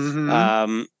times.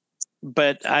 Mm-hmm.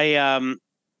 But I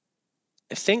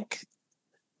think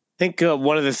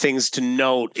one of the things to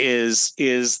note is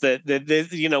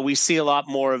that we see a lot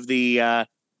more of the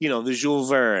the Jules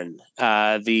Verne,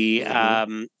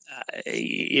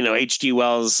 H.G.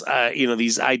 Wells,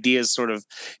 these ideas sort of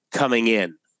coming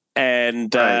in,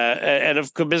 and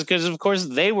because of course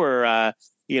they were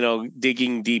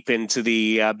digging deep into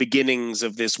the beginnings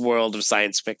of this world of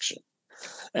science fiction,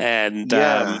 and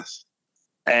yes.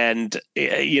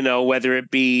 Whether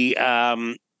it be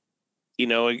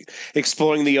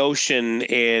exploring the ocean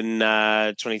in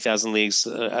 20,000 Leagues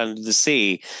Under the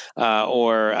Sea,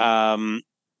 or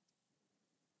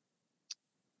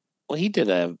he did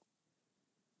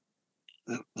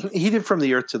From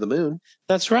the Earth to the Moon.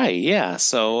 That's right. Yeah.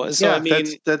 So yeah, I mean,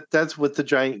 that's with the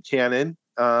giant cannon.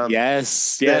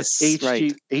 Yes.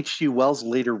 H.G. Wells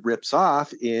later rips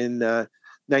off in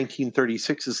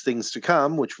 1936's Things to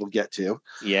Come, which we'll get to.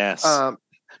 Yes. But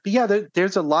yeah,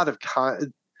 there's a lot of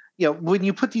when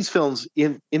you put these films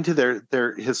into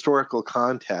their historical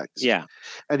context, yeah,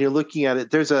 and you're looking at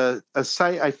it, there's a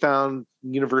site I found,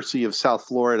 University of South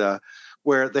Florida,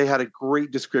 where they had a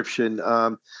great description.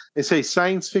 They say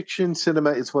science fiction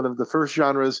cinema is one of the first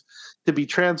genres to be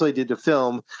translated to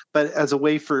film, but as a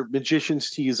way for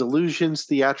magicians to use illusions,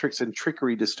 theatrics, and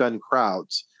trickery to stun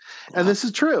crowds. Wow. And this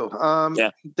is true.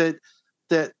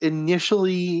 That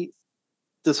initially,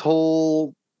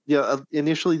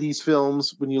 initially these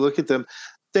films, when you look at them,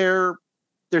 they're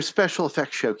special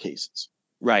effects showcases.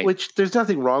 Right. Which there's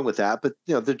nothing wrong with that, but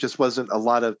there just wasn't a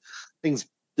lot of things.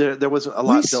 There wasn't a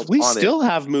lot built on it. We still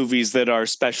have movies that are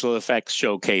special effects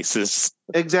showcases.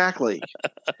 Exactly.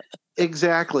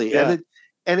 Yeah.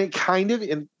 And it kind of,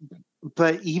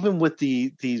 but even with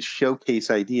these showcase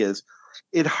ideas,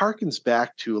 it harkens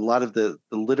back to a lot of the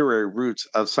literary roots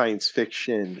of science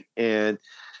fiction and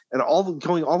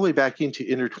going all the way back into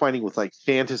intertwining with like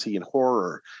fantasy and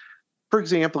horror. For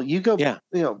example, the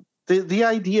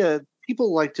idea,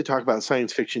 people like to talk about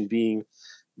science fiction being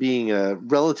being a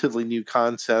relatively new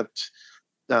concept,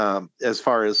 as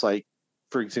far as like,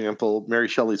 for example, Mary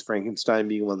Shelley's Frankenstein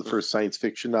being one of the first science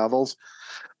fiction novels.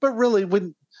 But really,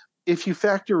 if you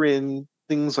factor in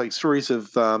things like stories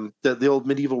of the old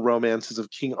medieval romances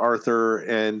of King Arthur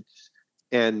and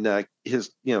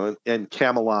his and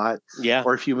Camelot, Yeah.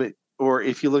 or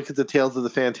if you look at the tales of the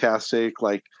fantastic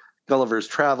like Gulliver's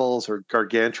Travels or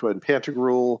Gargantua and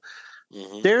Pantagruel,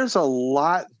 there's a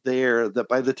lot there that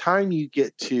by the time you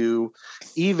get to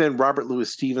even Robert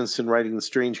Louis Stevenson writing The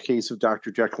Strange Case of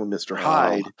Dr. Jekyll and Mr.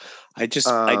 Hyde. I just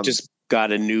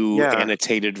got a new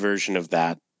annotated version of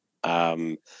that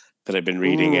that I've been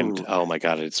reading, and oh my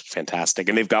God, it's fantastic.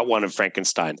 And they've got one of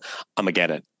Frankenstein. I'm gonna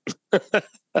get it.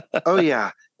 Oh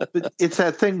yeah. But it's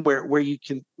that thing where you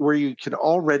can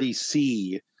already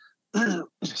see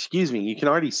excuse me, you can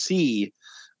already see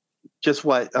just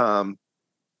what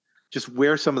just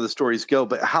where some of the stories go,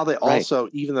 but how they also,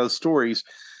 even those stories,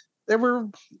 there were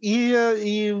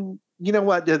you know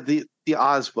what, the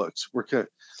Oz books were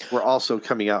also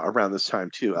coming out around this time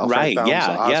too. Alfred Baum's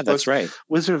Oz books. That's right.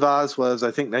 Wizard of Oz was,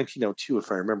 I think, 1902,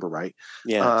 if I remember right.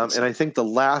 Yeah, and I think the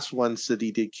last ones that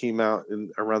he did came out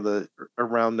around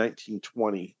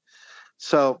 1920.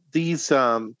 So these,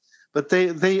 but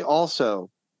they also,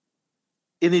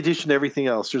 in addition to everything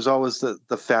else, there's always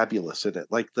the fabulous in it.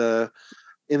 Like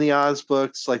in the Oz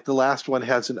books, like the last one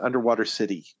has an underwater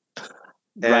city,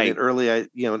 and an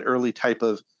early type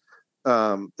of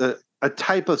a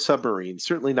type of submarine.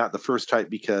 Certainly not the first type,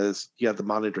 because you have the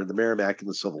Monitor and the Merrimack in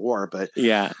the Civil War. But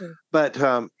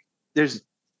this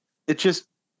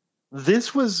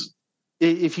was,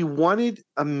 if you wanted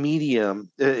a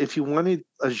medium, if you wanted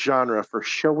a genre for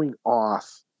showing off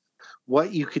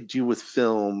what you could do with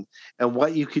film and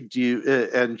what you could do,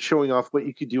 and showing off what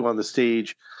you could do on the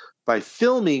stage by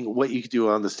filming what you could do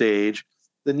on the stage,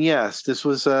 then yes, this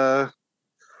was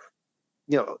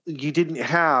you didn't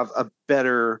have a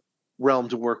better realm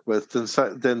to work with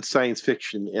than science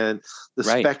fiction and the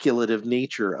speculative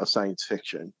nature of science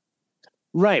fiction.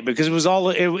 Right, because it was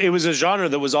a genre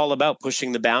that was all about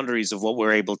pushing the boundaries of what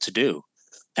we're able to do.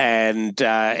 And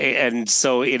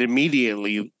so it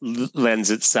immediately lends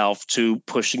itself to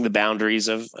pushing the boundaries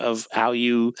of how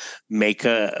you make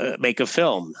a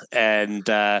film, and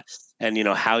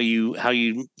how you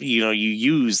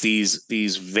use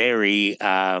these very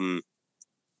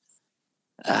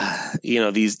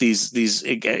these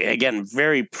again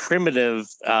very primitive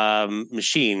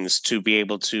machines to be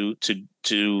able to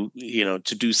do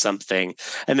something,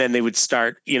 and then they would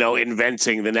start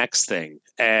inventing the next thing.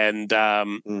 And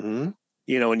when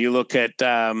you look at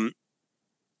when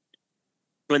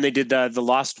they did the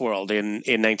Lost World in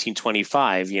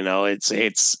 1925, and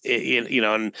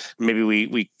maybe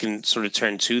we can sort of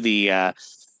turn to the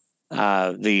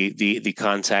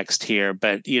context here,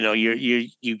 but you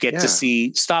get to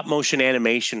see stop motion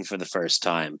animation for the first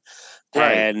time.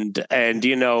 Right. And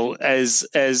as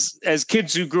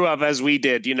kids who grew up as we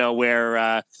did,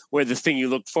 where the thing you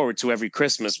looked forward to every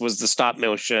Christmas was the stop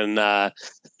motion.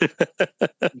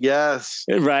 Yes.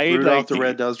 Right. Rudolph the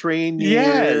Red-Nosed Reindeer.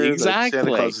 Yeah, exactly.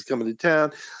 Santa Claus is coming to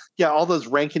town. Yeah, all those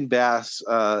Rankin Bass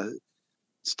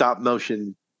stop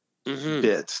motion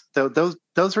bits. Those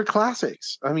are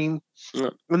classics. I mean,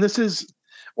 and this is,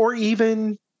 or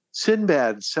even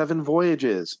Sinbad, Seven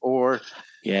Voyages, or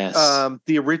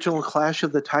the original Clash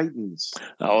of the Titans.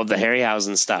 Oh, the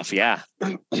Harryhausen stuff. Yeah.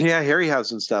 Yeah,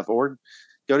 Harryhausen stuff. Or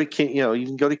go to King. You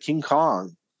can go to King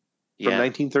Kong from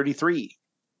 1933.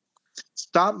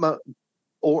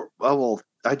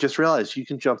 I just realized you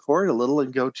can jump forward a little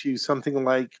and go to something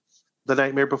like The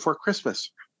Nightmare Before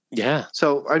Christmas. Yeah.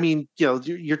 So I mean,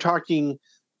 you're talking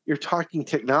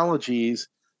technologies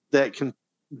that can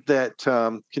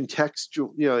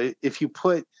contextual. If you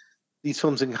put these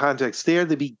films in context,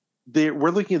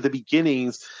 we're looking at the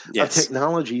beginnings of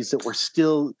technologies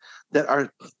that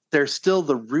they're still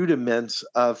the rudiments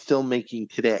of filmmaking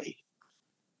today.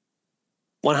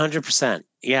 100%.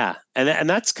 Yeah, and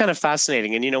that's kind of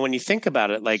fascinating. And when you think about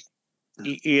it, like,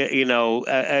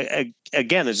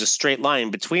 again, there's a straight line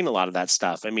between a lot of that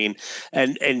stuff. I mean,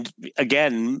 and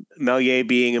again, Méliès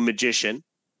being a magician,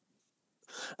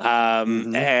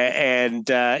 and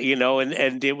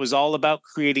it was all about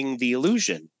creating the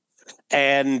illusion,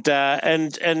 and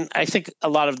I think a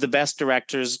lot of the best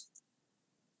directors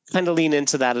kind of lean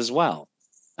into that as well.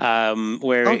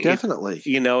 Where definitely,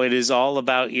 it is all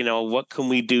about what can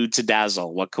we do to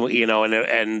dazzle, what can we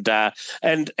and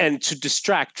to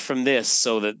distract from this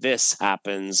so that this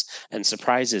happens and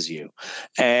surprises you,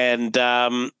 and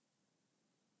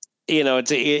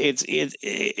it's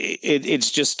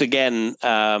just again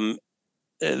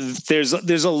there's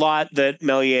a lot that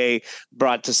Méliès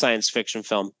brought to science fiction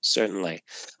film, certainly,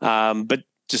 but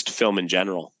just film in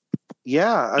general.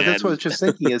 Yeah, that's what I was just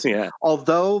thinking. Is yeah.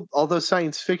 although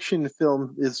science fiction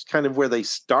film is kind of where they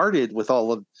started with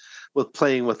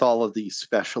playing with all of these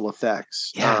special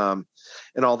effects, and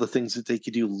all the things that they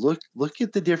could do. Look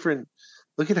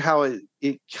at how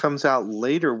it comes out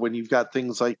later when you've got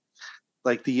things like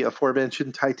the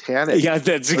aforementioned Titanic. Yeah,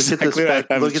 that's exactly right.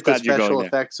 Look at the special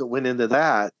effects that went into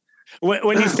that.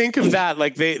 When you think of that,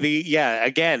 like the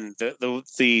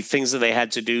things that they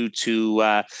had to do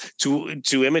to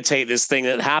imitate this thing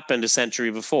that happened a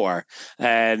century before,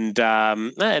 and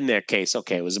in their case,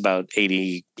 okay, it was about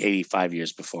 85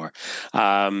 years before.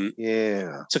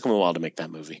 Yeah, took them a while to make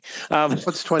that movie.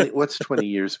 What's 20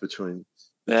 years between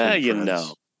you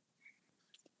know.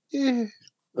 Yeah.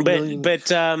 But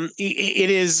it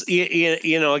is,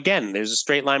 you know, again, there's a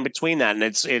straight line between that, and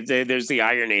there's the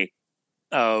irony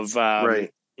of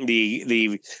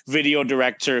the video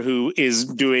director who is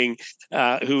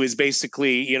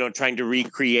basically, you know, trying to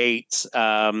recreate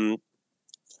a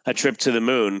trip to the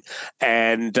moon,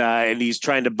 and he's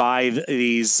trying to buy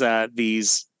these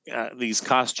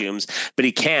costumes, but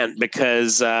he can't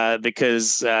because you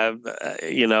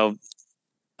know,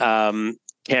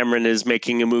 Cameron is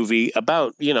making a movie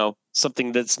about, you know,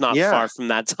 something that's not far from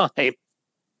that time.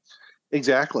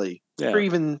 Exactly. Yeah. Or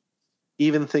even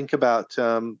think about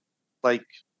like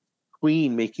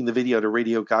Queen making the video to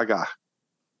Radio Gaga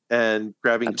and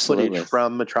grabbing footage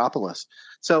from Metropolis.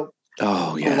 So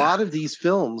a lot of these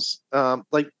films,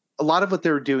 like a lot of what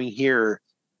they're doing here,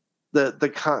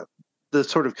 the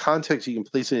sort of context you can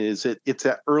place in it is it's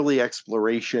that early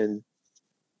exploration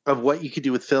of what you could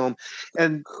do with film.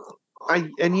 And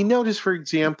you notice, for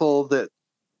example, that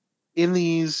in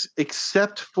these,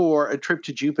 except for A Trip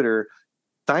to Jupiter,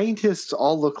 scientists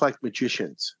all look like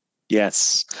magicians.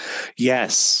 Yes.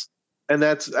 And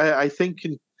that's, I think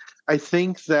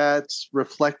that's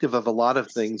reflective of a lot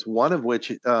of things. One of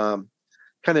which, kind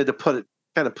of put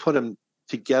them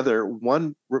together.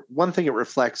 One thing it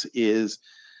reflects is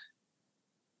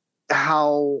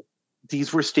how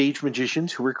these were stage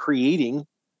magicians who were creating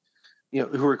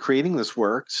this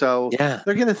work. So they're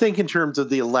going to think in terms of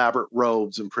the elaborate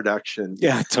robes and production.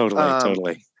 Yeah,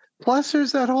 totally. Plus,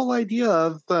 there's that whole idea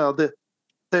of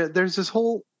there's this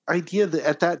whole idea that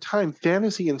at that time,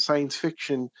 fantasy and science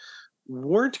fiction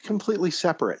weren't completely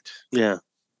separate. Yeah.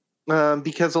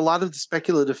 Because a lot of the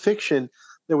speculative fiction,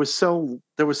 there was so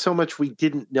much we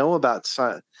didn't know about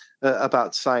science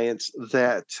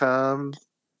that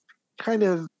kind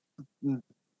of,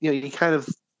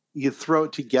 you throw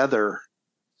it together.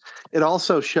 It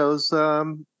also shows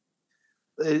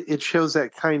it shows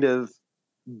that kind of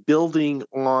building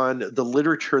on the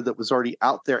literature that was already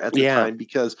out there at the time,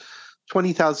 because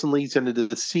 20,000 Leagues Under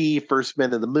the Sea, First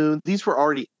Men in the Moon, these were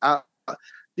already out.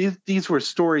 These were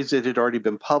stories that had already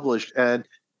been published, and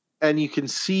you can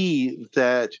see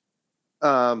that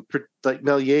like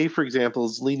Méliès, for example,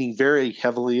 is leaning very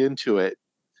heavily into it.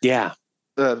 Yeah.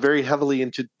 Very heavily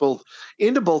into both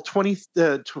like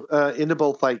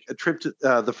A Trip to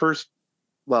the first.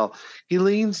 Well, he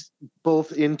leans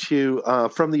both into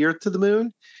From the Earth to the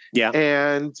Moon,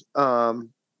 and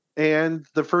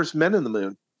The First Men in the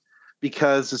Moon,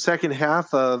 because the second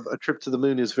half of A Trip to the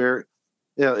Moon is very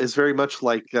much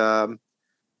like I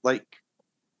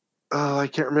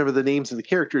can't remember the names of the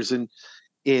characters in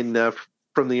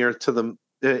From the Earth to the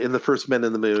in The First Men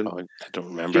in the Moon. Oh, I don't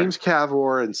remember. James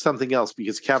Cavor and something else,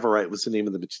 because Cavorite was the name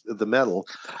of the metal.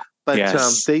 But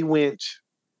they went,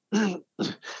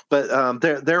 but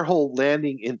their whole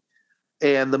landing in,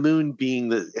 and the moon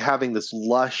being having this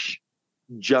lush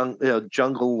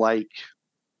jungle-like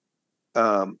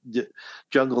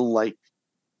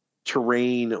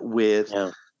terrain with,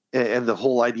 and the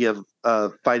whole idea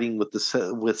of fighting with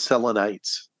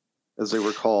Selenites, as they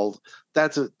were called.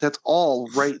 That's all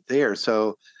right there.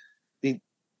 So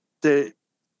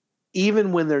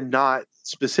even when they're not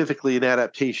specifically an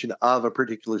adaptation of a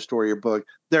particular story or book,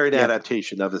 they're an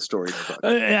adaptation of a story or book.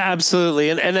 Absolutely.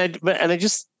 And I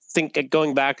just think,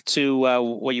 going back to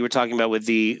what you were talking about with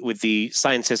the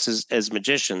scientists as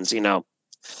magicians, you know,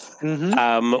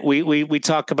 we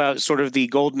talk about sort of the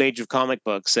golden age of comic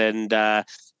books, and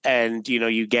you know,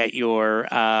 you get your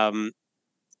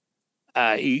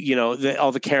you know,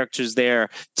 all the characters there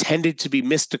tended to be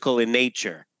mystical in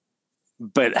nature,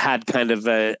 but had kind of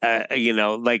a you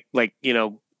know, like you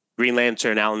know, Green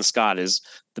Lantern, Alan Scott is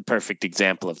the perfect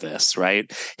example of this, right?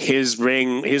 His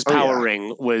power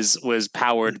ring was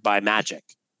powered by magic,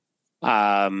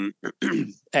 and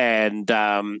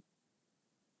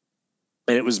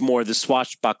it was more the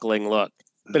swashbuckling look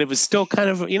but it was still kind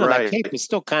of, that Right. cape was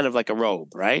still kind of like a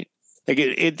robe, right? Like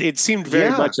it seemed very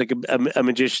Yeah. much like a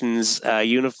magician's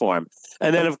uniform.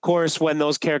 And then, of course, when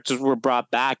those characters were brought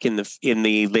back in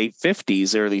the late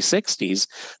 50s, early 60s,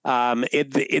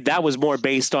 that was more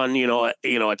based on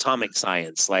atomic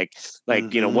science, like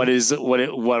what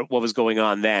was going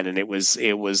on then, and it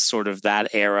was sort of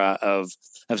that era of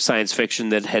science fiction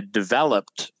that had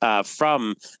developed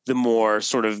from the more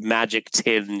sort of magic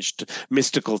tinged,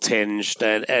 mystical tinged,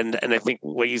 and I think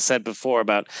what you said before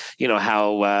about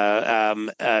how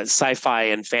sci-fi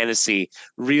and fantasy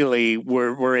really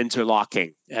were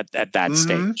interlocking at that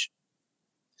stage.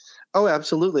 Oh,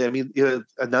 absolutely. I mean,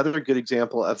 another good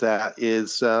example of that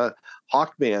is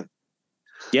Hawkman.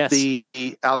 Yes. The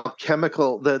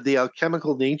alchemical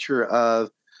nature of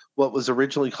what was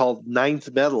originally called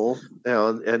ninth metal,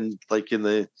 and like in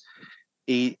the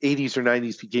 80s or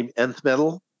 90s became nth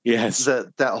metal. Yes.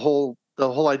 The whole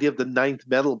idea of the ninth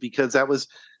metal, because that was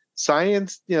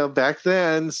science, back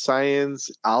then,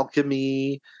 science,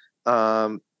 alchemy,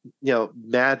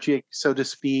 magic, so to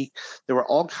speak. They were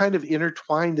all kind of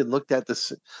intertwined and looked at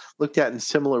in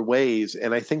similar ways.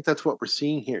 And I think that's what we're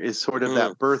seeing here is sort of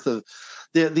that birth of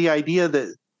the idea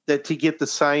that to get the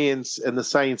science and the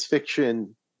science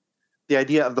fiction, the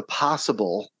idea of the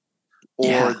possible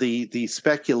or the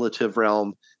speculative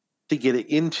realm, to get it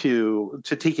to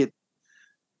take it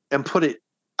and put it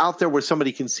out there where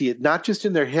somebody can see it, not just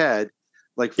in their head,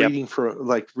 like reading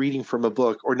from a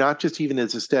book, or not just even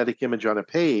as a static image on a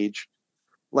page,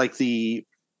 like the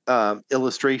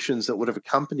illustrations that would have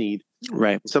accompanied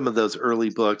some of those early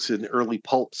books and early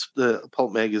pulp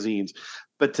magazines,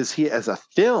 but to see it as a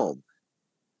film,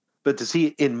 but to see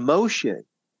it in motion.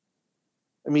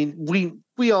 I mean,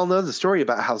 we all know the story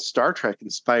about how Star Trek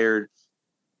inspired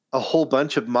a whole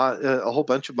bunch of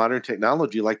modern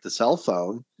technology, like the cell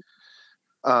phone.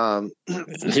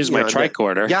 Here's my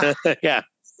tricorder. Yeah.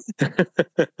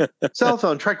 Cell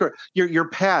phone, tricorder, your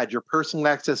pad, your personal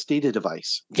access data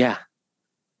device. Yeah.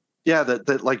 Yeah,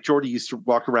 that like Jordy used to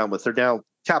walk around with. They're now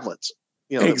tablets.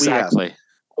 Exactly. That we have.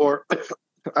 Or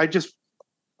I just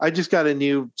got a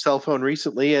new cell phone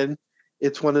recently, and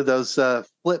it's one of those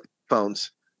flip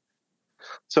phones.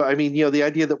 So I mean, the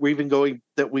idea that we've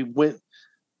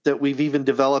even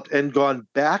developed and gone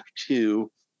back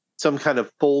to some kind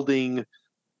of folding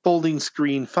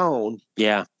screen phone.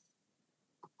 Yeah.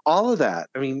 All of that.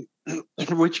 I mean,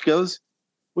 which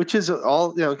is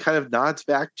all, kind of nods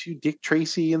back to Dick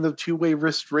Tracy and the two-way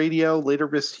wrist radio, later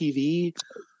wrist TV.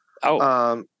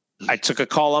 Oh, I took a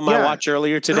call on my watch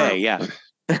earlier today. Yeah.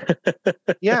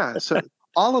 Yeah. So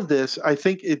all of this, I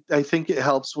think it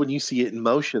helps when you see it in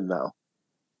motion, though.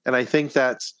 And I think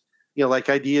that's, like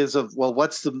ideas of, well,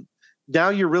 now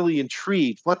you're really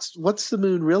intrigued. What's the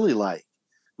moon really like?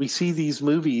 We see these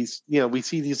movies, we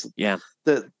see these,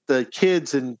 the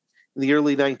kids in the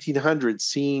early 1900s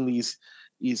seeing these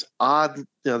odd,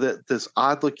 this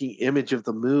odd looking image of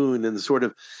the moon and the sort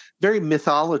of very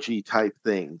mythology type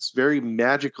things, very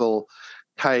magical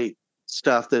type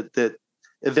stuff that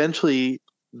eventually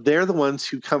they're the ones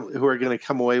who are going to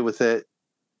come away with it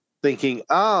thinking,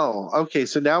 oh, okay,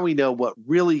 so now we know what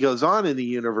really goes on in the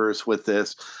universe with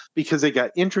this, because they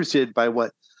got interested by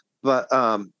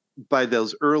by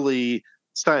those early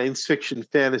science fiction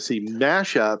fantasy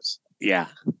mashups. Yeah.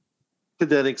 To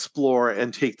then explore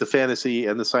and take the fantasy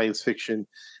and the science fiction,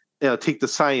 take the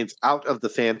science out of the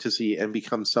fantasy and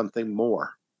become something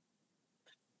more.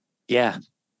 Yeah.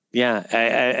 Yeah.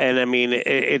 And I mean,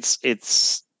 it's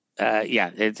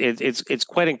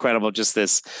quite incredible. Just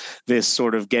this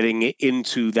sort of getting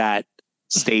into that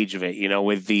stage of it,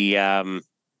 with the,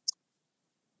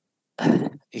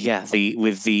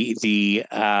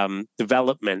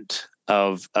 development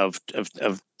of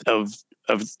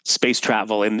space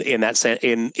travel in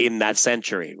that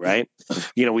century, right?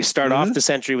 We start off the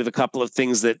century with a couple of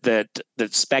things that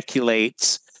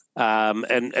speculates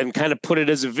and kind of put it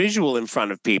as a visual in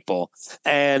front of people,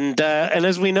 and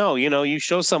as we know, you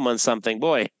show someone something,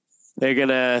 boy, they're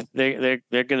gonna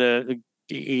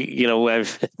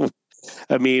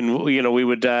I mean, we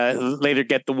would later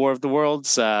get the War of the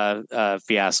Worlds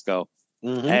fiasco,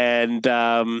 and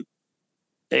there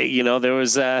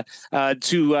was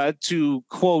to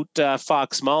quote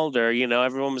Fox Mulder,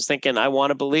 everyone was thinking, "I want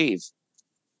to believe,"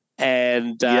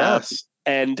 and yes,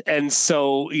 and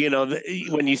so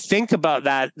when you think about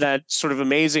that sort of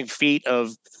amazing feat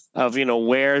of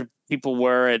where people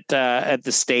were at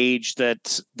the stage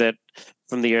that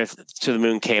From the Earth to the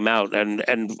Moon came out, and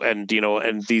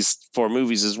these 4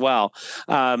 movies as well.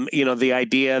 The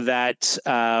idea that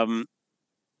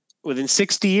within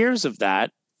 60 years of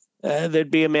that, there'd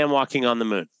be a man walking on the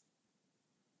moon.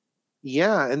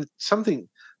 Yeah, and something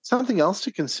else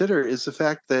to consider is the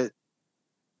fact that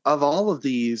of all of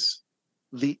these,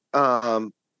 the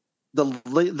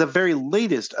very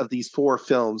latest of these four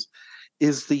films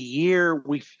is the year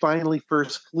we finally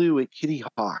first flew at Kitty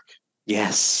Hawk.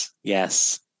 Yes,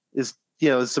 yes. It's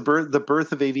the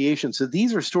birth of aviation. So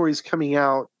these are stories coming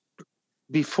out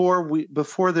before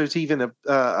there's even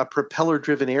a propeller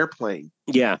driven airplane.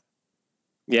 Yeah,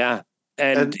 yeah,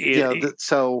 and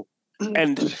so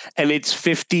and it's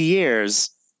 50 years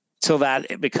till that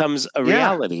it becomes a yeah.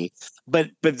 reality.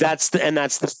 But that's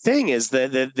the thing is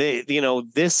that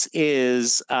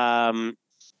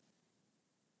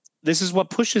this is what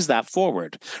pushes that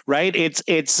forward, right? It's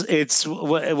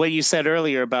what you said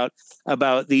earlier about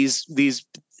these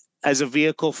as a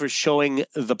vehicle for showing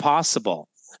the possible,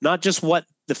 not just what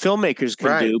the filmmakers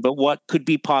can do, but what could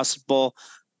be possible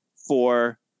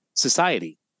for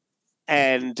society.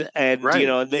 And right.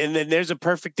 and then there's a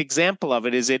perfect example of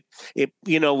it. Is it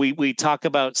we talk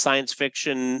about science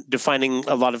fiction defining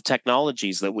a lot of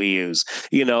technologies that we use.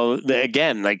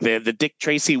 Again, like the Dick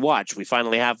Tracy watch, we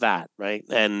finally have that, right?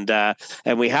 And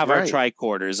we have our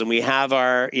tricorders, and we have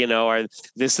our our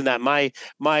this and that.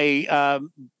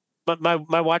 But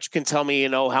my watch can tell me,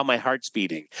 how my heart's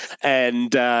beating,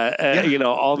 and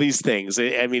all these things.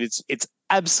 I mean, it's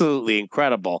absolutely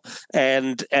incredible,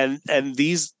 and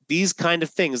these kind of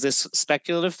things, this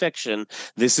speculative fiction,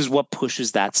 this is what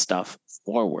pushes that stuff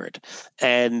forward.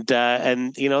 And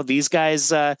these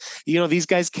guys, these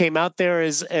guys came out there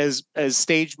as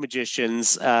stage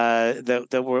magicians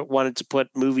that wanted to put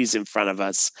movies in front of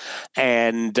us,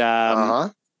 and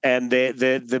the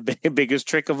biggest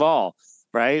trick of all.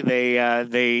 Right? They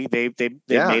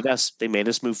made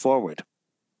us move forward.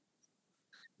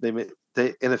 They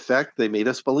in effect they made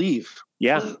us believe.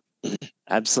 Yeah,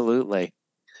 absolutely.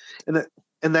 And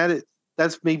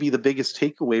that's maybe the biggest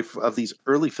takeaway of these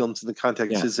early films in the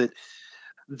context is that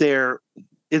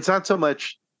it's not so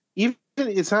much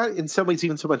it's not in some ways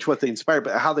even so much what they inspire,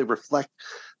 but how they reflect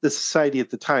the society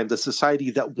at the time, the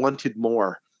society that wanted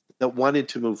more, that wanted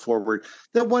to move forward,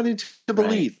 that wanted to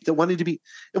believe, that wanted to be.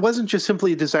 It wasn't just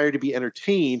simply a desire to be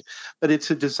entertained, but it's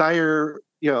a desire.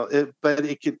 They're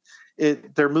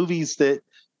movies that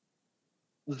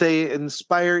they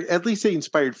inspired. At least they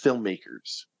inspired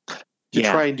filmmakers to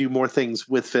try and do more things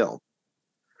with film.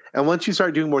 And once you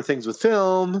start doing more things with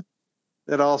film,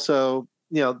 that also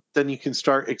then you can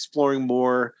start exploring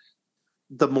the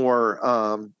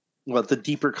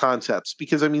deeper concepts.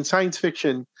 Because I mean, science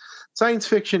fiction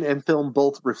and film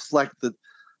both reflect the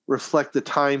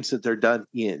times that they're done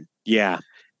in. Yeah.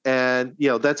 And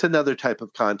that's another type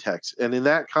of context. And in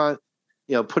that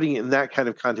putting it in that kind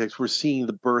of context, we're seeing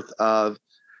the birth of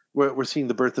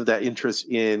that interest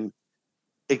in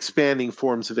expanding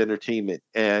forms of entertainment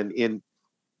and in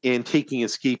taking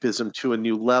escapism to a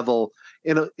new level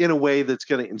in a way that's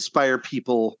going to inspire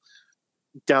people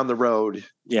down the road.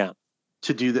 Yeah.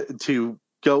 To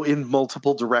go in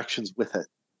multiple directions with it.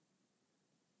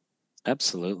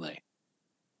 Absolutely.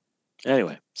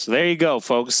 Anyway, so there you go,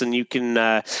 folks, and you can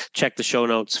check the show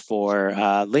notes for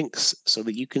links so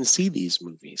that you can see these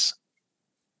movies.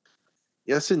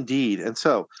 Yes, indeed. And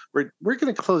so we're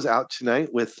going to close out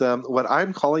tonight with what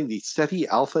I'm calling the Ceti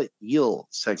Alpha Eel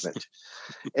segment.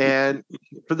 And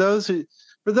for those who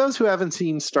haven't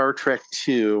seen Star Trek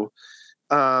II,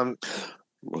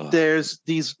 there's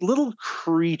these little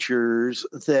creatures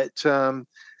that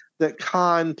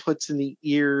Khan puts in the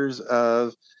ears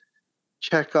of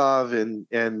Chekhov and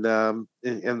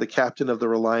the captain of the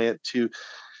Reliant to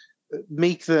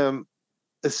make them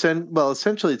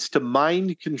essentially it's to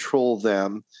mind control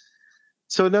them.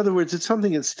 So in other words, it's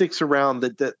something that sticks around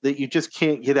that you just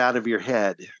can't get out of your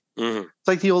head. Mm-hmm. It's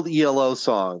like the old ELO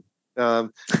song,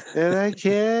 and I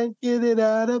can't get it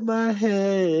out of my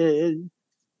head.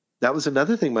 That was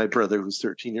another thing my brother, who's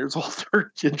 13 years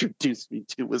older, introduced me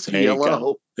to, was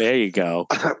ELO. There you go.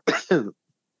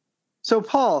 So,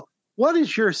 Paul, what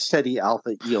is your Ceti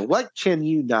Alpha Eel? What can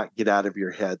you not get out of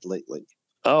your head lately?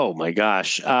 Oh my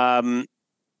gosh. I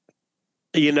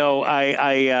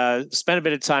spent a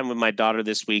bit of time with my daughter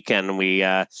this weekend, and we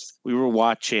were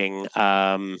watching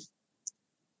what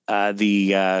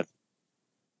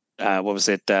was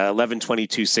it?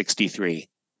 11/22/63.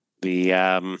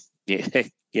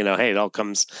 Hey, it all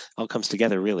comes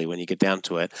together really when you get down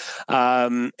to it.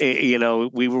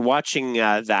 We were watching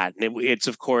that, and it's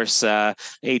of course a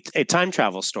time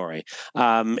travel story.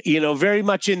 Very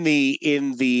much in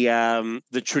the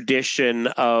tradition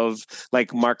of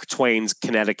like Mark Twain's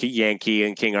Connecticut Yankee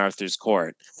and King Arthur's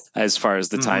Court, as far as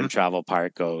the time travel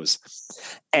part goes.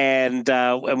 And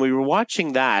we were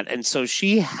watching that, and so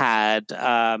she had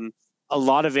a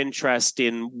lot of interest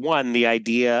in, one, the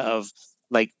idea of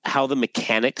like how the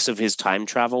mechanics of his time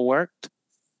travel worked,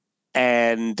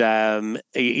 and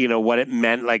what it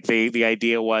meant. Like the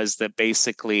idea was that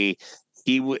basically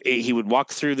he would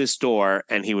walk through this door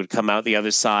and he would come out the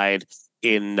other side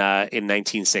in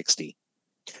 1960,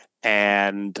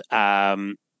 and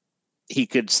he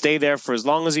could stay there for as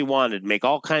long as he wanted, make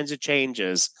all kinds of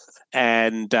changes,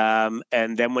 and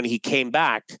then when he came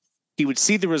back, he would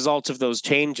see the results of those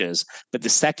changes. But the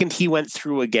second he went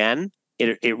through again,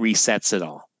 it resets it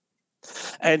all.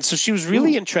 And so she was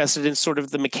really interested in sort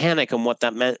of the mechanic and what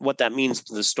that meant, what that means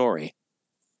to the story.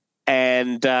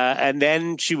 And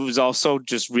then she was also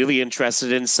just really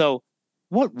interested in, so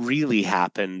what really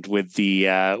happened with the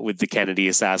Kennedy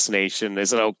assassination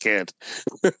as an old kid.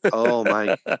 Oh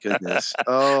my goodness!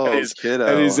 Oh, kiddo,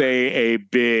 that is a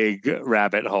big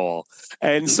rabbit hole.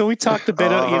 And so we talked a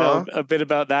bit, a bit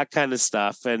about that kind of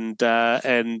stuff, and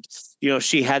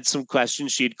she had some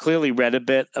questions. She had clearly read a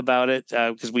bit about it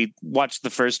because we watched the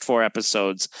first 4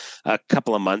 episodes a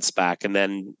couple of months back, and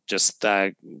then just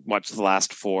watched the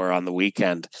last 4 on the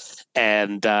weekend,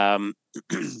 and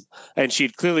and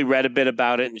she'd clearly read a bit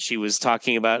about it, and she was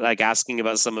talking about, like, asking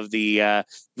about some of the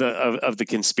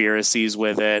conspiracies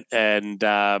with it, and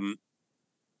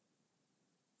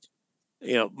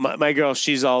my girl,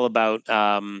 she's all about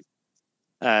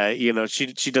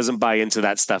she doesn't buy into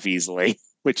that stuff easily,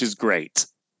 which is great.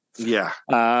 Yeah.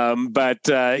 But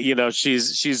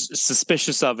she's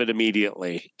suspicious of it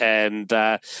immediately, and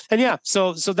yeah,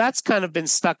 so that's kind of been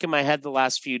stuck in my head the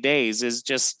last few days, is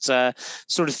just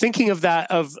sort of thinking of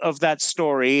that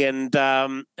story, and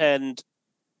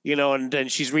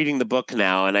she's reading the book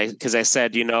now, and because I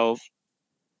said,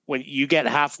 when you get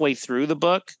halfway through the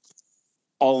book,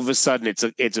 all of a sudden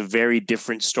it's a very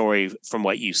different story from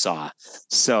what you saw.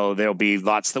 So there'll be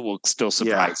lots that will still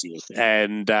surprise you,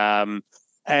 and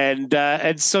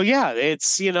so yeah,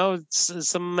 it's it's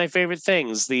some of my favorite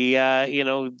things.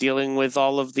 The dealing with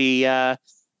all of the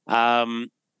all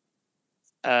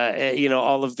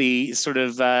of the sort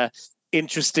of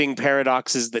interesting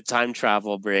paradoxes that time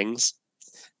travel brings,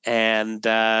 and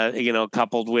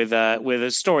coupled with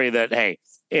a story that, hey,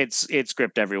 it's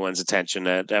gripped everyone's attention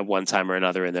at one time or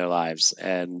another in their lives,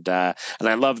 and I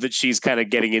love that she's kind of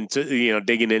getting into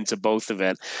digging into both of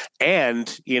it,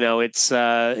 and it's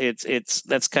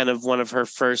that's kind of one of her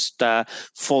first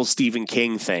full Stephen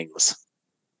King things.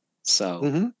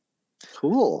 So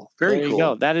cool, very there cool. You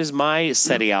go. That is my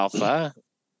SETI Alpha,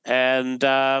 and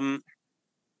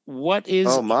what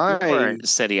is your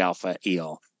SETI Alpha,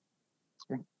 Eel?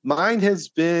 Mine has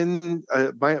been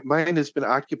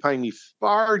occupying me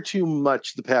far too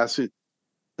much the past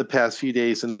few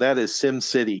days, and that is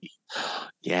SimCity.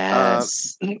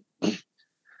 Yes.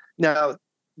 Now,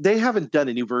 they haven't done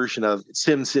a new version of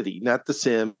SimCity, not The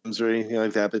Sims or anything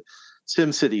like that, but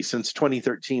SimCity since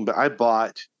 2013. But I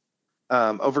bought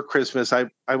over Christmas. I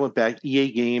went back.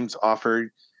 EA Games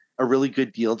offered a really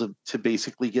good deal to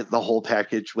basically get the whole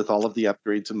package with all of the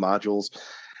upgrades and modules.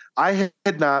 I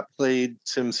had not played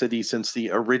SimCity since the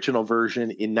original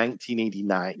version in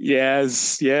 1989.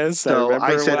 Yes. So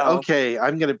I said, okay,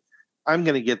 I'm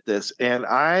gonna get this, and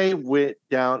I went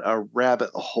down a rabbit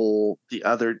hole the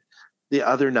other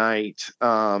night.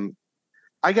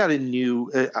 I got a new.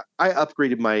 I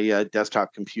upgraded my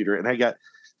desktop computer, and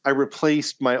I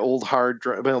replaced my old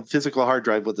physical hard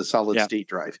drive with a solid state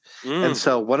drive. And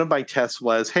so one of my tests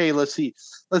was, hey, let's see.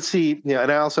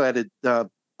 And I also added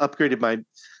upgraded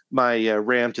my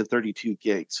RAM to 32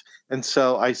 gigs. And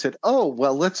so I said, oh,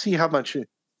 well, let's see how much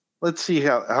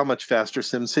faster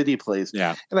SimCity plays.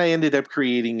 Yeah. And I ended up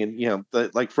creating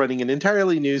running an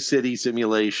entirely new city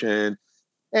simulation,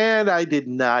 and I did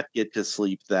not get to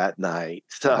sleep that night.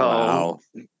 So wow.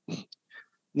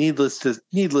 Needless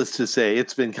to say,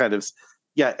 it's been kind of,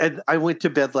 yeah. And I went to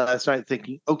bed last night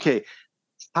thinking, okay,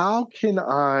 how can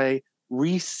I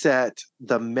reset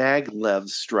the maglev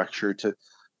structure to,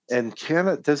 and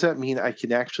does that mean I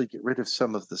can actually get rid of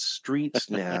some of the streets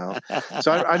now?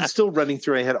 So I'm still running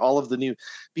through. I had all of the new,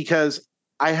 because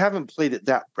I haven't played it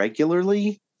that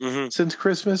regularly since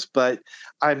Christmas, but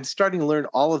I'm starting to learn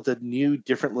all of the new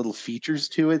different little features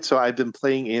to it. So I've been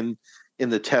playing in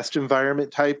the test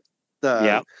environment type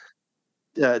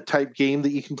type game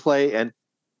that you can play, and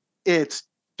it's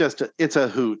just it's a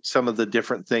hoot. Some of the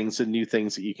different things and new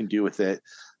things that you can do with it.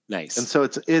 Nice. And so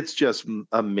it's just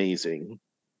amazing.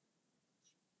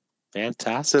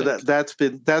 Fantastic. So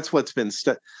that's what's been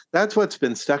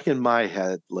stuck in my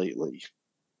head lately.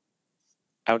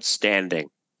 Outstanding.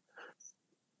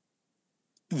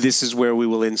 This is where we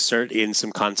will insert in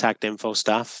some contact info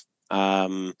stuff.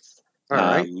 All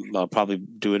right. I'll probably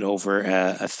do it over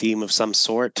a theme of some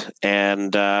sort.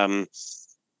 And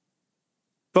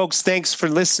folks, thanks for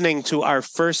listening to our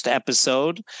first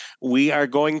episode. We are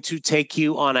going to take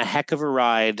you on a heck of a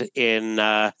ride in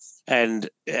and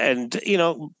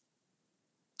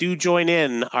do join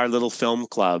in our little film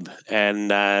club and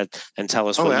tell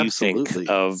us what absolutely. you think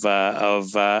of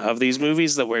these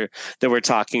movies that we're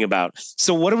talking about.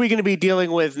 So, what are we going to be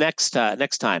dealing with next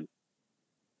time?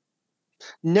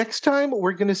 Next time,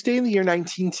 we're going to stay in the year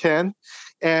 1910,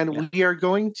 and we are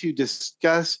going to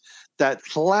discuss that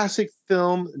classic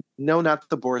film, no, not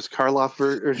the Boris Karloff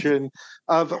version,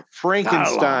 of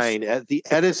Frankenstein at the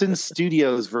Edison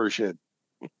Studios version.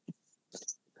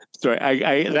 Sorry,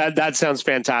 that sounds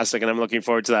fantastic, and I'm looking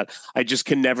forward to that. I just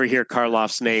can never hear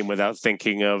Karloff's name without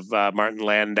thinking of Martin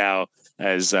Landau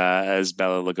as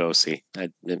Bela Lugosi.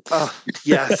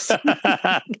 Yes.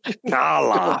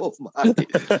 Karloff.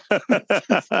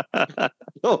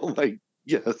 Oh my,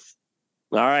 yes.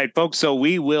 All right, folks. So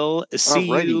we will see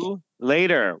you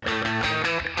later.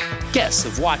 Guests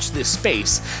of Watch This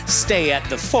Space stay at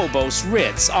the Phobos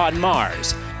Ritz on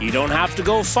Mars. You don't have to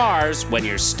go fars when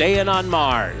you're staying on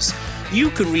Mars. You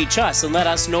can reach us and let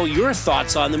us know your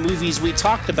thoughts on the movies we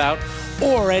talked about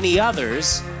or any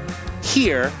others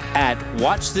here at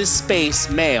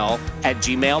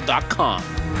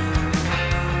watchthisspacemail@gmail.com.